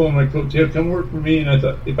side pulling my coattail, come work for me, and I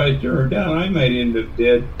thought, if I turn her down, I might end up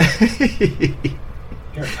dead. I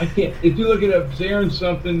can't. If you look it up, Aaron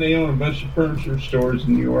something, they own a bunch of furniture stores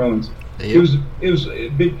in New Orleans. Yep. It was a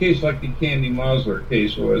big case like the Candy Mosler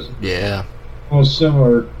case was. Yeah. Almost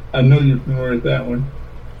similar. I know you're familiar with that one.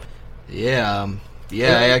 Yeah.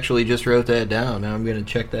 I actually just wrote that down. Now I'm going to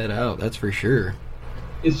check that out. That's for sure.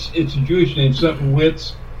 It's a Jewish name, something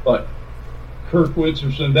Witz, like Kirkwitz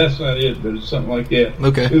or something. That's not it, but it's something like that.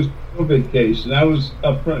 Okay. It was a big case, and I was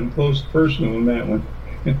up front and close personal in that one.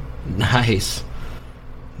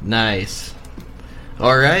 Nice.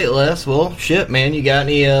 All right, Les. Well, shit, man. You got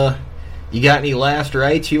any last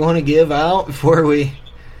rites you want to give out before we?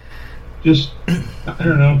 Just, I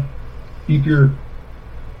don't know. Keep your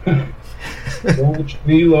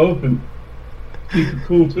meatloaf and keep it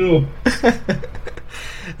cool too.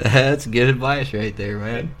 That's good advice right there,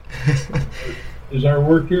 man. Is our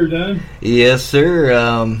work here done? Yes, sir.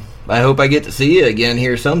 I hope I get to see you again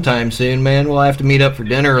here sometime soon, man. We'll have to meet up for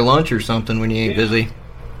dinner or lunch or something when you ain't busy.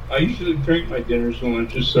 I usually drink my dinners and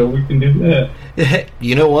lunches, so we can do that.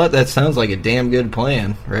 You know what? That sounds like a damn good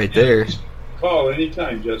plan right there. Call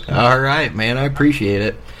anytime, Justin. All right, man. I appreciate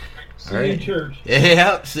it. See you in church.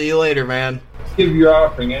 Yeah, see you later, man. Give your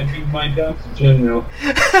offering. I do mine down to general.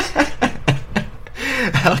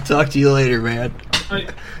 I'll talk to you later, man. Bye.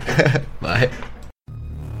 Bye.